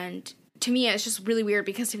 and to me, it's just really weird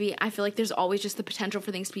because I feel like there's always just the potential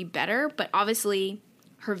for things to be better, but obviously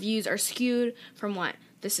her views are skewed from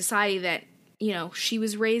the society that, you know, she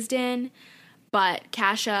was raised in, but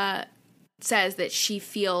Kasha says that she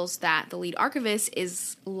feels that the lead archivist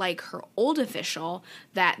is like her old official,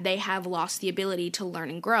 that they have lost the ability to learn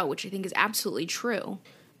and grow, which I think is absolutely true.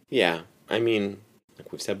 Yeah, I mean,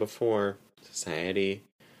 like we've said before, society,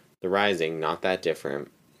 the Rising, not that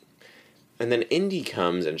different. And then Indy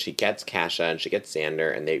comes and she gets Kasha and she gets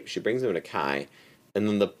Xander and she brings them to Kai. And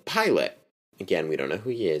then the pilot, again, we don't know who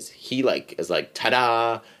he is. He is like,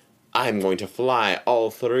 ta-da! I'm going to fly all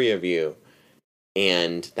three of you.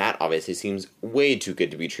 And that obviously seems way too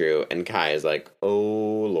good to be true. And Kai is like,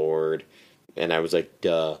 oh, Lord. And I was like,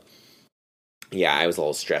 duh. Yeah, I was a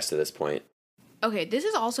little stressed at this point. Okay, this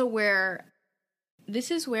is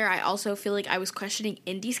where I also feel like I was questioning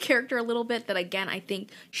Indy's character a little bit. That, again, I think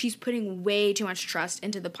she's putting way too much trust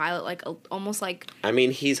into the pilot. Like, almost like... I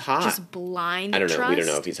mean, he's hot. Just blind I don't know. trust. We don't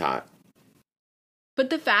know if he's hot. But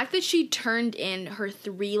the fact that she turned in her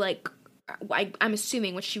three, like... I'm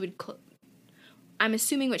assuming what she would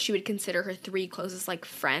consider her three closest, like,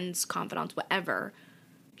 friends, confidants, whatever.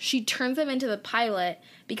 She turns them into the pilot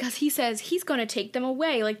because he says he's going to take them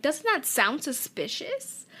away. Like, doesn't that sound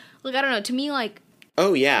suspicious? Like, I don't know. To me, like...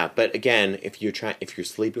 Oh, yeah. But again, if you're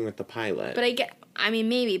sleeping with the pilot... But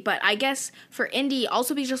maybe. But I guess for Indy,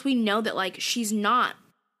 also because we know that, like, she's not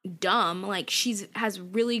dumb. Like, has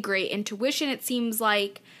really great intuition, it seems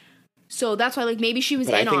like. So that's why, like, maybe she was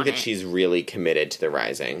in on it. But I think that she's really committed to the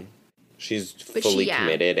Rising. She's fully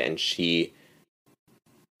committed, and she'd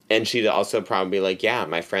also probably be like, yeah,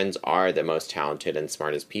 my friends are the most talented and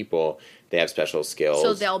smartest people. They have special skills.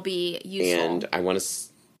 So they'll be useful. And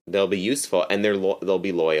they'll be useful, and they'll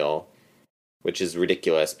be loyal, which is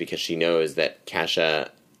ridiculous because she knows that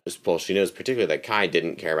she knows particularly that Kai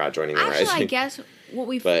didn't care about joining the Rising. I guess what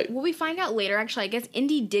we find out later, actually, I guess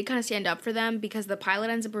Indy did kind of stand up for them because the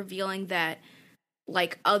pilot ends up revealing that,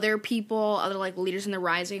 like, other like, leaders in the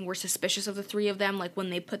Rising were suspicious of the three of them, like, when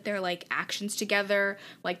they put their, like, actions together,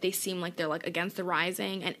 like, they seem like they're, like, against the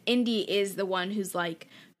Rising, and Indy is the one who's like,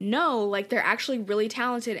 no, like, they're actually really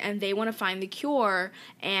talented, and they want to find the cure,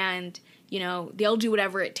 and, you know, they'll do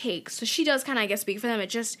whatever it takes. So she does kind of, I guess, speak for them. It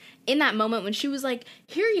just, in that moment when she was like,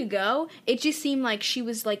 here you go, it just seemed like she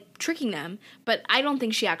was, like, tricking them, but I don't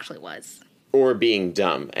think she actually was. Or being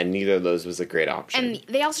dumb, and neither of those was a great option. And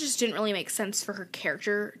they also just didn't really make sense for her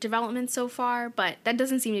character development so far, but that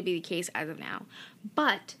doesn't seem to be the case as of now.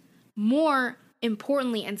 But more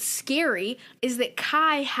importantly and scary is that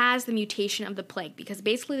Kai has the mutation of the plague, because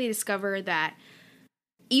basically they discover that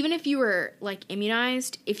even if you were, like,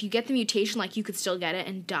 immunized, if you get the mutation, like, you could still get it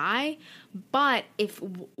and die, but if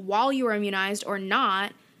while you were immunized or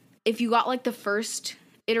not, if you got, like, the first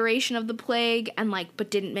iteration of the plague and, like, but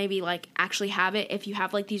didn't maybe, like, actually have it, if you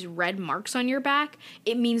have, like, these red marks on your back,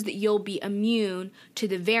 it means that you'll be immune to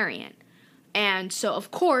the variant. And so,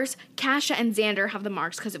 of course, Kasha and Xander have the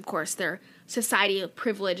marks because, of course, their society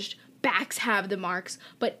privileged backs have the marks,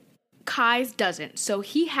 but Kai's doesn't. So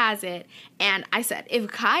he has it, and I said, if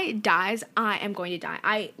Kai dies, I am going to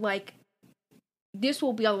die. This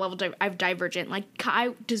will be on the level of Divergent. Like, Kai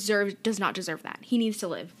does not deserve that. He needs to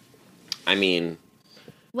live. I mean...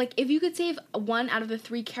 Like, if you could save one out of the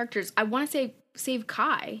three characters, I want to save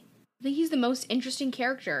Kai. I think he's the most interesting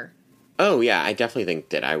character. Oh, yeah, I definitely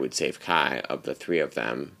think that I would save Kai of the three of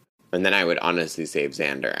them. And then I would honestly save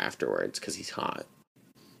Xander afterwards, because he's hot.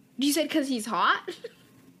 You said because he's hot?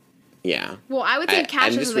 Yeah. Well, I would think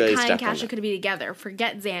Kasha so that Kai and Kasha could be together.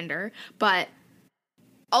 Forget Xander. But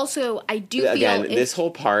also, I do feel... Again, this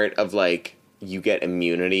whole part of, like, you get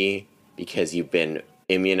immunity because you've been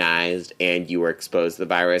immunized and you were exposed to the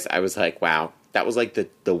virus, I was like, wow, that was like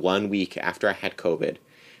the 1 week after I had COVID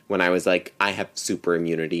when I was like, I have super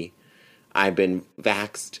immunity. I've been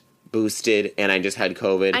vaxxed, boosted, and I just had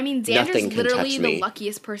COVID. I mean, Xander's literally the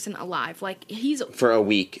luckiest person alive. Like, he's... For a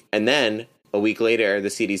week. And then, a week later, the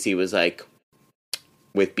CDC was like,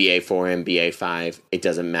 with BA4 and BA5, it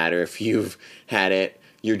doesn't matter if you've had it,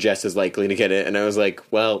 you're just as likely to get it. And I was like,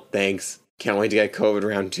 well, thanks. Can't wait to get COVID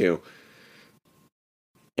round 2.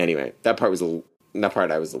 Anyway, that part I was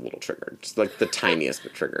a little triggered. Just like the tiniest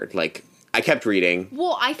bit triggered. Like, I kept reading.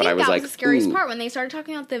 Well, I think that was the scariest part when they started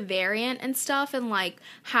talking about the variant and stuff, and like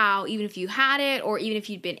how even if you had it or even if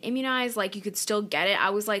you'd been immunized, like you could still get it. I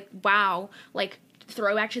was like, wow, like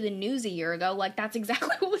throwback to the news a year ago. Like that's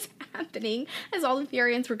exactly what was happening as all the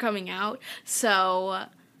variants were coming out. So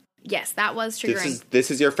yes, that was triggering.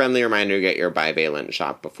 This is your friendly reminder to get your bivalent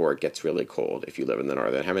shot before it gets really cold if you live in the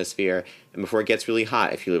northern hemisphere, and before it gets really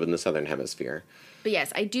hot if you live in the southern hemisphere. But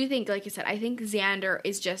yes, I do think, like I said, I think Xander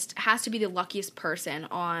has to be the luckiest person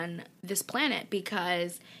on this planet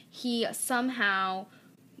because he somehow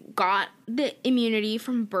got the immunity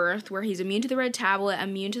from birth, where he's immune to the red tablet,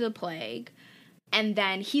 immune to the plague, and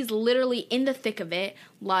then he's literally in the thick of it,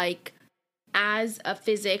 like, as a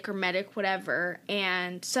physic or medic, whatever,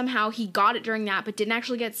 and somehow he got it during that, but didn't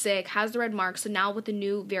actually get sick, has the red mark, so now with the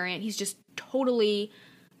new variant, he's just totally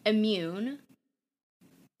immune.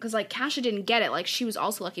 Because, like, Kasha didn't get it, like, she was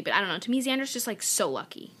also lucky, but I don't know, to me, Xander's just, like, so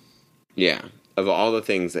lucky. Yeah. Of all the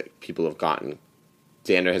things that people have gotten,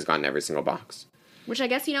 Xander has gotten every single box. Which I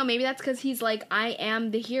guess, you know, maybe that's because he's like, I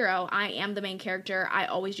am the hero, I am the main character, I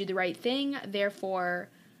always do the right thing, therefore,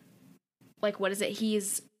 like, what is it,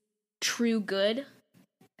 he's true good,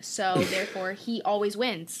 so therefore he always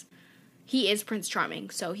wins. He is Prince Charming,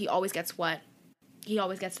 so he always gets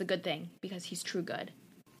the good thing, because he's true good.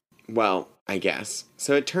 Well, I guess.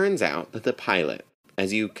 So it turns out that the pilot,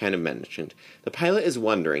 as you kind of mentioned, the pilot is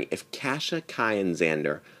wondering if Kasha, Kai, and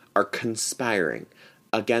Xander are conspiring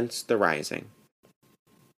against the Rising.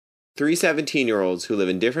 3 17-year-olds who live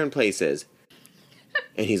in different places,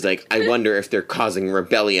 and he's like, I wonder if they're causing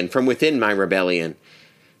rebellion from within my rebellion.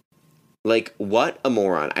 Like, what a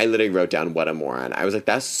moron. I literally wrote down, what a moron. I was like,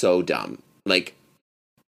 that's so dumb. Like,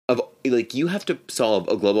 you have to solve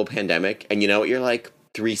a global pandemic, and you know what? You're like,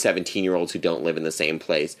 3 17-year-olds who don't live in the same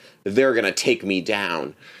place. They're gonna take me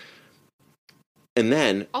down. And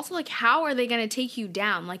then... Also, like, how are they gonna take you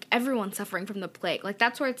down? Like, everyone's suffering from the plague. Like,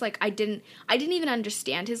 that's where it's like, I didn't even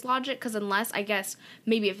understand his logic, because unless, I guess,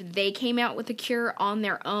 maybe if they came out with a cure on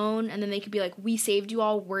their own, and then they could be like, we saved you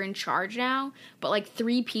all, we're in charge now. But, like,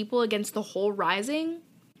 3 people against the whole Rising?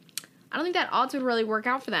 I don't think that odds would really work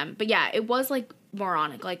out for them. But yeah, it was, like,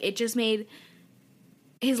 moronic. Like, it just made...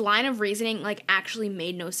 His line of reasoning, like, actually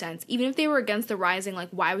made no sense. Even if they were against the Rising, like,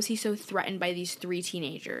 why was he so threatened by these 3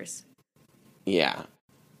 teenagers? Yeah.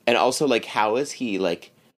 And also, like, how is he,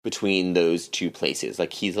 like, between those 2 places?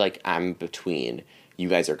 Like, he's like, I'm between. You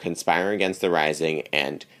guys are conspiring against the Rising,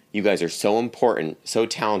 and you guys are so important, so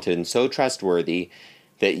talented, and so trustworthy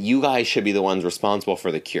that you guys should be the ones responsible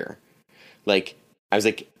for the cure. Like, I was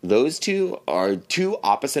like, those 2 are 2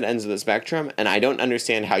 opposite ends of the spectrum, and I don't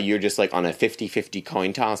understand how you're just, like, on a 50-50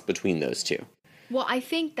 coin toss between those 2. Well, I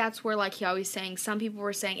think that's where, like, he always saying, some people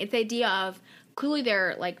were saying, it's the idea of, clearly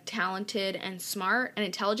they're, like, talented and smart and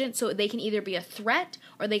intelligent, so they can either be a threat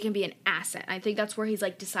or they can be an asset. I think that's where he's,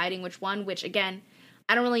 like, deciding which one, which, again,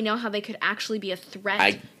 I don't really know how they could actually be a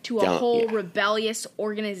threat to a whole rebellious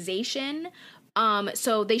organization.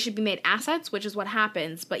 So they should be made assets, which is what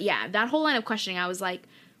happens. But yeah, that whole line of questioning, I was like,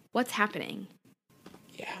 what's happening?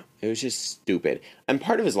 Yeah, it was just stupid. And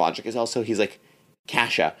part of his logic is also, he's like,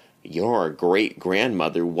 Kasha, your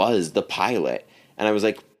great-grandmother was the pilot. And I was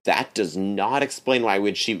like, that does not explain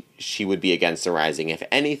why she would be against the Rising. If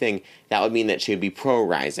anything, that would mean that she would be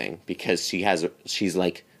pro-Rising, because she's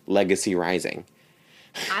like legacy Rising.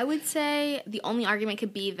 I would say the only argument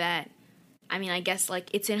could be that, I mean, I guess, like,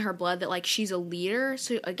 it's in her blood that, like, she's a leader.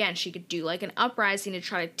 So, again, she could do, like, an uprising to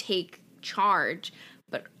try to take charge.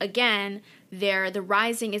 But, again, the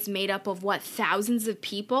Rising is made up of, what, thousands of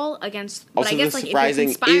people against... Also, but I guess, the like, if Rising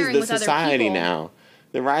you're conspiring is the with society other people, now.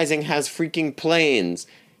 The Rising has freaking planes.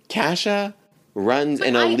 Kasha runs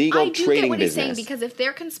an illegal trading business. I do get what he's saying, because if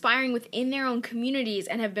they're conspiring within their own communities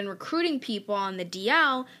and have been recruiting people on the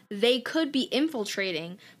DL, they could be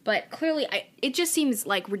infiltrating. But clearly, it just seems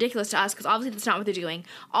like ridiculous to us, because obviously that's not what they're doing.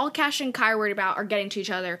 All Kasha and Kai are worried about are getting to each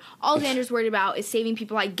other. All Xander's worried about is saving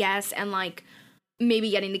people, I guess, and, like, maybe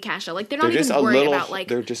getting to Kasha. Like, they're not even worried about, like...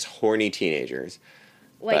 They're just horny teenagers.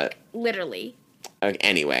 Like, literally.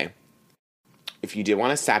 Anyway, if you did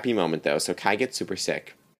want a sappy moment, though, so Kai gets super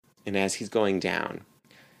sick. And as he's going down,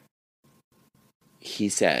 he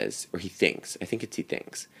says, or he thinks, I think it's he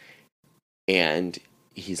thinks, and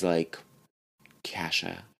he's like,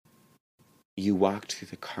 Kasha, you walked through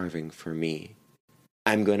the carving for me.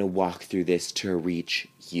 I'm going to walk through this to reach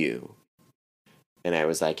you. And I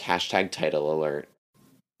was like, hashtag title alert.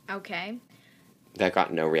 Okay. That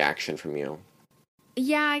got no reaction from you.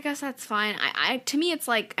 Yeah, I guess that's fine. To me, it's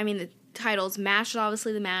like, I mean, the titles, MASH is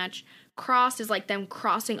obviously the match. Crossed is like them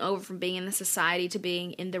crossing over from being in the society to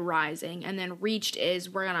being in the Rising. And then reached is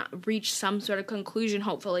we're going to reach some sort of conclusion,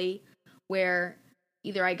 hopefully, where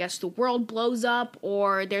either, I guess, the world blows up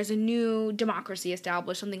or there's a new democracy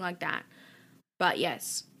established, something like that. But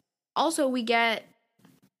yes. Also, we get,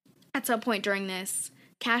 at some point during this,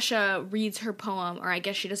 Kasha reads her poem, or I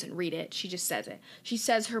guess she doesn't read it, she just says it. She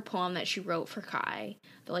says her poem that she wrote for Kai,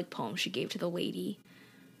 the, like, poem she gave to the lady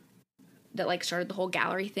that, like, started the whole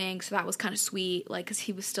gallery thing, so that was kind of sweet, like, because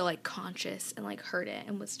he was still, like, conscious and, like, heard it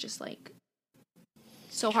and was just, like,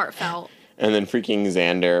 so heartfelt. And then freaking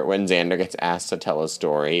Xander, when Xander gets asked to tell a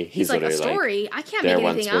story, he's like, a literally story? I can't make there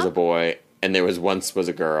anything once was a up. boy, and there was once was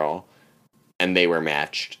a girl, and they were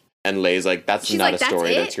matched. And Lay's like, that's She's not like, a story,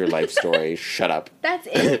 "That's it?" that's your life story. Shut up. That's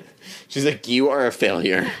it. She's like, you are a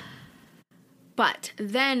failure. But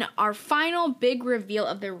then our final big reveal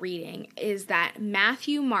of the reading is that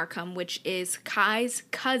Matthew Markham, which is Kai's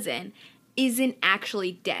cousin, isn't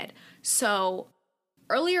actually dead. So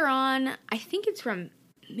earlier on, I think it's from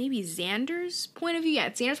maybe Xander's point of view. Yeah,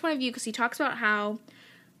 it's Xander's point of view because he talks about how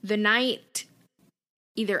the night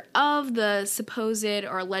either of the supposed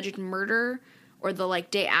or alleged murder or the like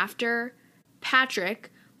day after,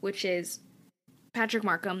 Patrick, which is Patrick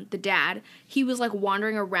Markham, the dad, he was like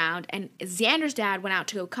wandering around and Xander's dad went out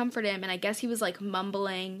to go comfort him and I guess he was like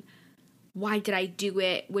mumbling, why did I do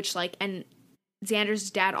it? Which like, and Xander's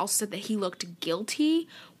dad also said that he looked guilty,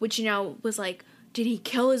 which, you know, was like, did he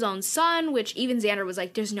kill his own son? Which even Xander was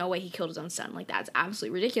like, there's no way he killed his own son. Like, that's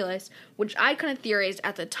absolutely ridiculous. Which I kind of theorized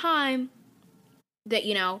at the time that,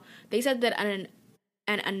 you know, they said that an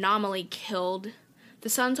anomaly killed the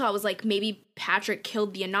son. So I was like, maybe Patrick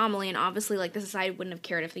killed the anomaly. And obviously, like, the society wouldn't have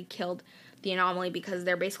cared if they killed the anomaly because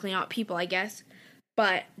they're basically not people, I guess.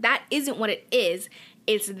 But that isn't what it is.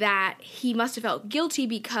 It's that he must have felt guilty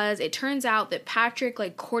because it turns out that Patrick,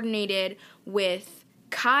 like, coordinated with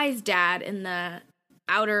Kai's dad in the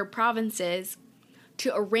outer provinces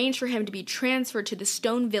to arrange for him to be transferred to the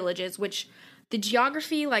stone villages, which the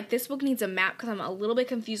geography, like, this book needs a map because I'm a little bit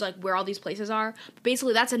confused, like, where all these places are. But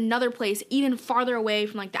basically, that's another place even farther away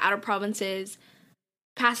from, like, the outer provinces,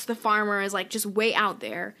 past the farmers, like, just way out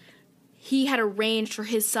there. He had arranged for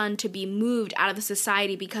his son to be moved out of the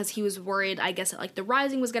society because he was worried, I guess, that, like, the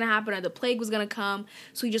rising was going to happen or the plague was going to come.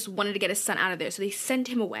 So he just wanted to get his son out of there. So they sent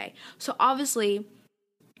him away. So obviously,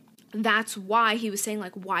 that's why he was saying,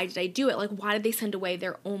 like, why did I do it? Like, why did they send away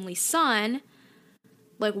their only son?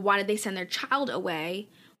 Like, why did they send their child away?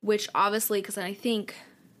 Which, obviously, because I think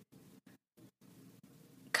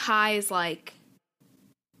Kai is, like,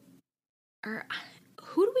 or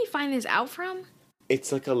who do we find this out from?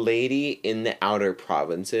 It's like a lady in the outer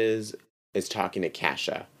provinces is talking to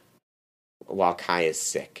Kasha while Kai is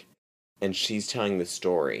sick. And she's telling the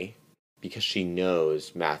story because she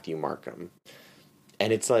knows Matthew Markham.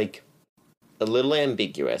 And it's, like, a little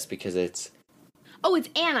ambiguous because it's... Oh, it's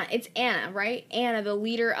Anna. It's Anna, right? Anna, the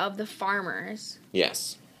leader of the farmers.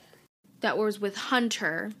 Yes. That was with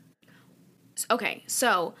Hunter. Okay,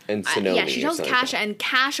 so... And Sonomi. Yeah, she tells or Kasha, something. and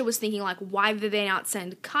Kasha was thinking, like, why did they not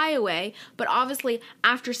send Kai away? But obviously,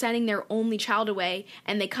 after sending their only child away,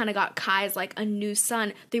 and they kind of got Kai as, like, a new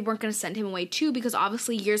son, they weren't going to send him away, too, because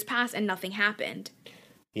obviously years passed and nothing happened.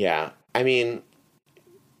 Yeah, I mean,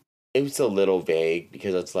 it was a little vague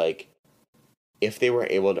because it's like, if they were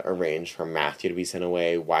able to arrange for Matthew to be sent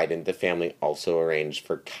away, why didn't the family also arrange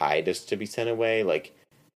for Kai just to be sent away? Like,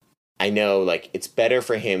 I know, like, it's better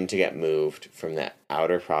for him to get moved from the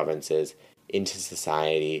outer provinces into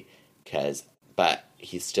society, but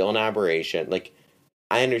he's still an aberration. Like,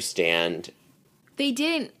 I understand.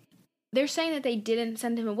 They're saying that they didn't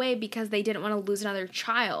send him away because they didn't want to lose another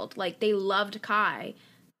child. Like, they loved Kai.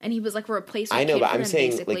 And he was, like, a replacement I know, kid but for I'm them,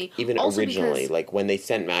 saying, basically. like, even Also originally, because, like, when they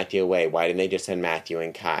sent Matthew away, why didn't they just send Matthew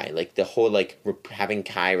and Kai? Like, the whole, like, having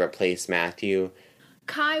Kai replace Matthew.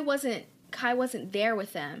 Kai wasn't there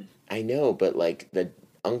with them. I know, but, like,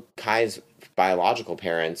 Kai's biological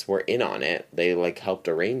parents were in on it. They, like, helped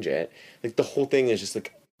arrange it. Like, the whole thing is just,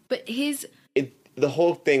 like... But the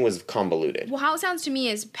whole thing was convoluted. Well, how it sounds to me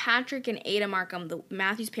is Patrick and Ada Markham,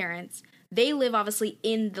 Matthew's parents, they live obviously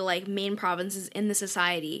in the, like, main provinces in the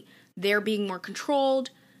society. They're being more controlled.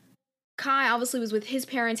 Kai obviously was with his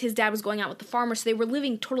parents. His dad was going out with the farmers, so they were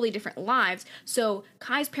living totally different lives. So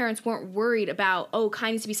Kai's parents weren't worried about, oh,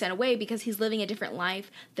 Kai needs to be sent away because he's living a different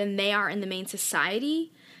life than they are in the main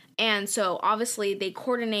society. And so obviously they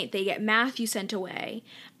coordinate, they get Matthew sent away,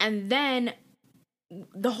 and then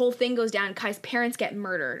the whole thing goes down. Kai's parents get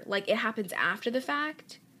murdered. Like, it happens after the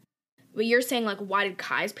fact. But you're saying, like, why did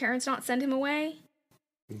Kai's parents not send him away?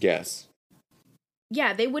 Yes.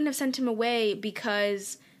 Yeah, they wouldn't have sent him away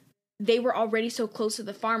because they were already so close to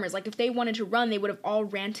the farmers. Like, if they wanted to run, they would have all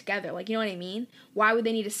ran together. Like, you know what I mean? Why would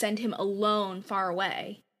they need to send him alone far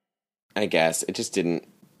away? I guess. To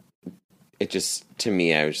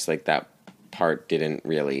me, I was just like, that part didn't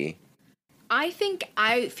really... I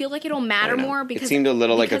feel like it'll matter more because... It seemed a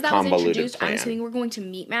little like a convoluted plan. I was saying we're going to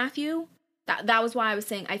meet Matthew. That was why I was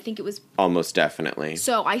saying I think it was... Almost definitely.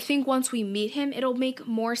 So I think once we meet him, it'll make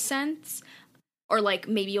more sense. Or, like,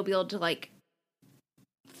 maybe you'll be able to, like,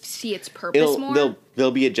 see its purpose more.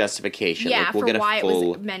 There'll be a justification. Yeah, like, we'll for get why it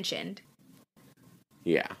was mentioned.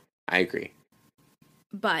 Yeah. I agree.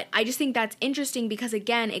 But I just think that's interesting because,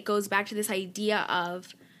 again, it goes back to this idea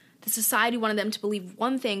of the society wanted them to believe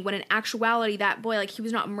one thing when in actuality that boy, like, he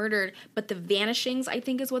was not murdered, but the vanishings, I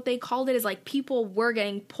think is what they called it, is like people were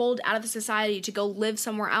getting pulled out of the society to go live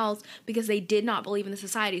somewhere else because they did not believe in the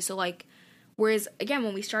society. So, like, whereas, again,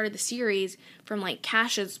 when we started the series, from, like,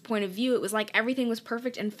 Kasha's point of view, it was like everything was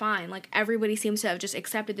perfect and fine. Like, everybody seems to have just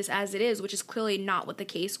accepted this as it is, which is clearly not what the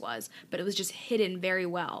case was, but it was just hidden very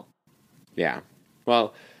well. Yeah.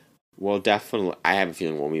 Well, we'll definitely, I have a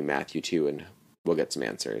feeling we'll meet Matthew too, and we'll get some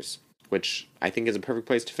answers, which I think is a perfect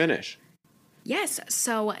place to finish. Yes,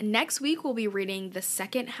 so next week we'll be reading the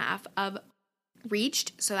second half of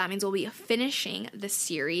Reached, so that means we'll be finishing the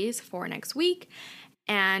series for next week,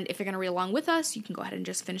 and if you're going to read along with us, you can go ahead and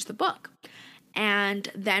just finish the book.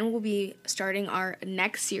 And then we'll be starting our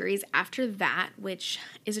next series after that, which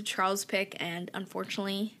is a Charles pick, and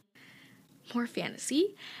unfortunately more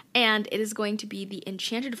fantasy, and it is going to be The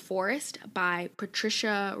Enchanted Forest by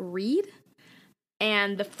Patricia Reed,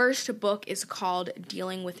 and the first book is called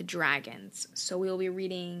Dealing with Dragons. So we'll be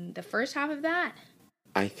reading the first half of that.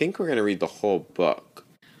 I think we're going to read the whole book.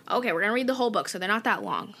 Okay, we're going to read the whole book, so they're not that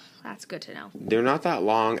long. That's good to know. They're not that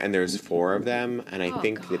long, and there's 4 of them, and I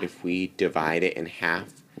think that if we divide it in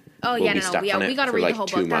half, we got to read the whole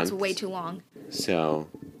book. Months. That's way too long. So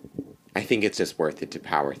I think it's just worth it to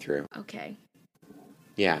power through. Okay.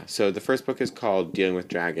 Yeah, so the first book is called Dealing with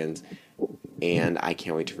Dragons, and I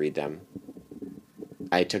can't wait to read them.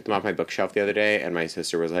 I took them off my bookshelf the other day, and my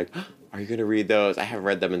sister was like, are you going to read those? I haven't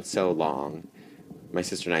read them in so long. My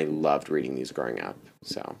sister and I loved reading these growing up,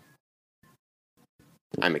 so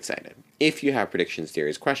I'm excited. If you have predictions,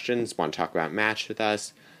 theories, questions, want to talk about Match with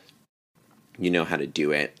us, you know how to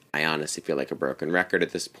do it. I honestly feel like a broken record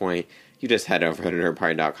at this point. You just head over to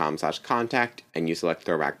nerdparty.com/contact, and you select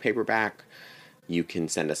Throwback Paperback. You can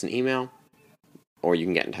send us an email, or you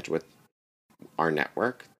can get in touch with our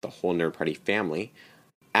network, the whole Nerd Party family,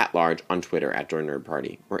 at large on Twitter at Join Nerd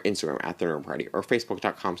Party, or Instagram at The Nerd Party, or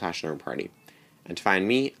Facebook.com/Nerd Party. And to find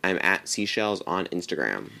me, I'm at Seashells on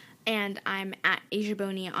Instagram. And I'm at Asia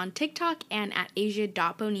Boney on TikTok and at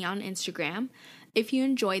asia.boney on Instagram. If you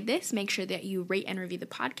enjoyed this, make sure that you rate and review the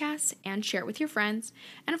podcast and share it with your friends.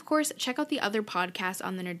 And of course, check out the other podcasts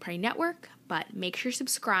on the Nerd Party Network, but make sure you're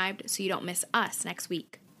subscribed so you don't miss us next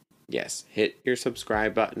week. Yes, hit your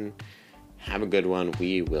subscribe button. Have a good one.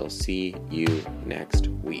 We will see you next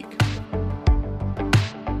week.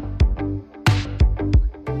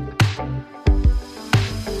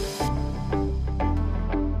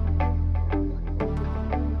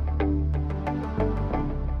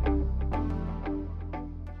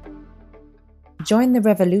 Join the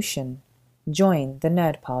revolution. Join the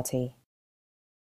Nerd Party.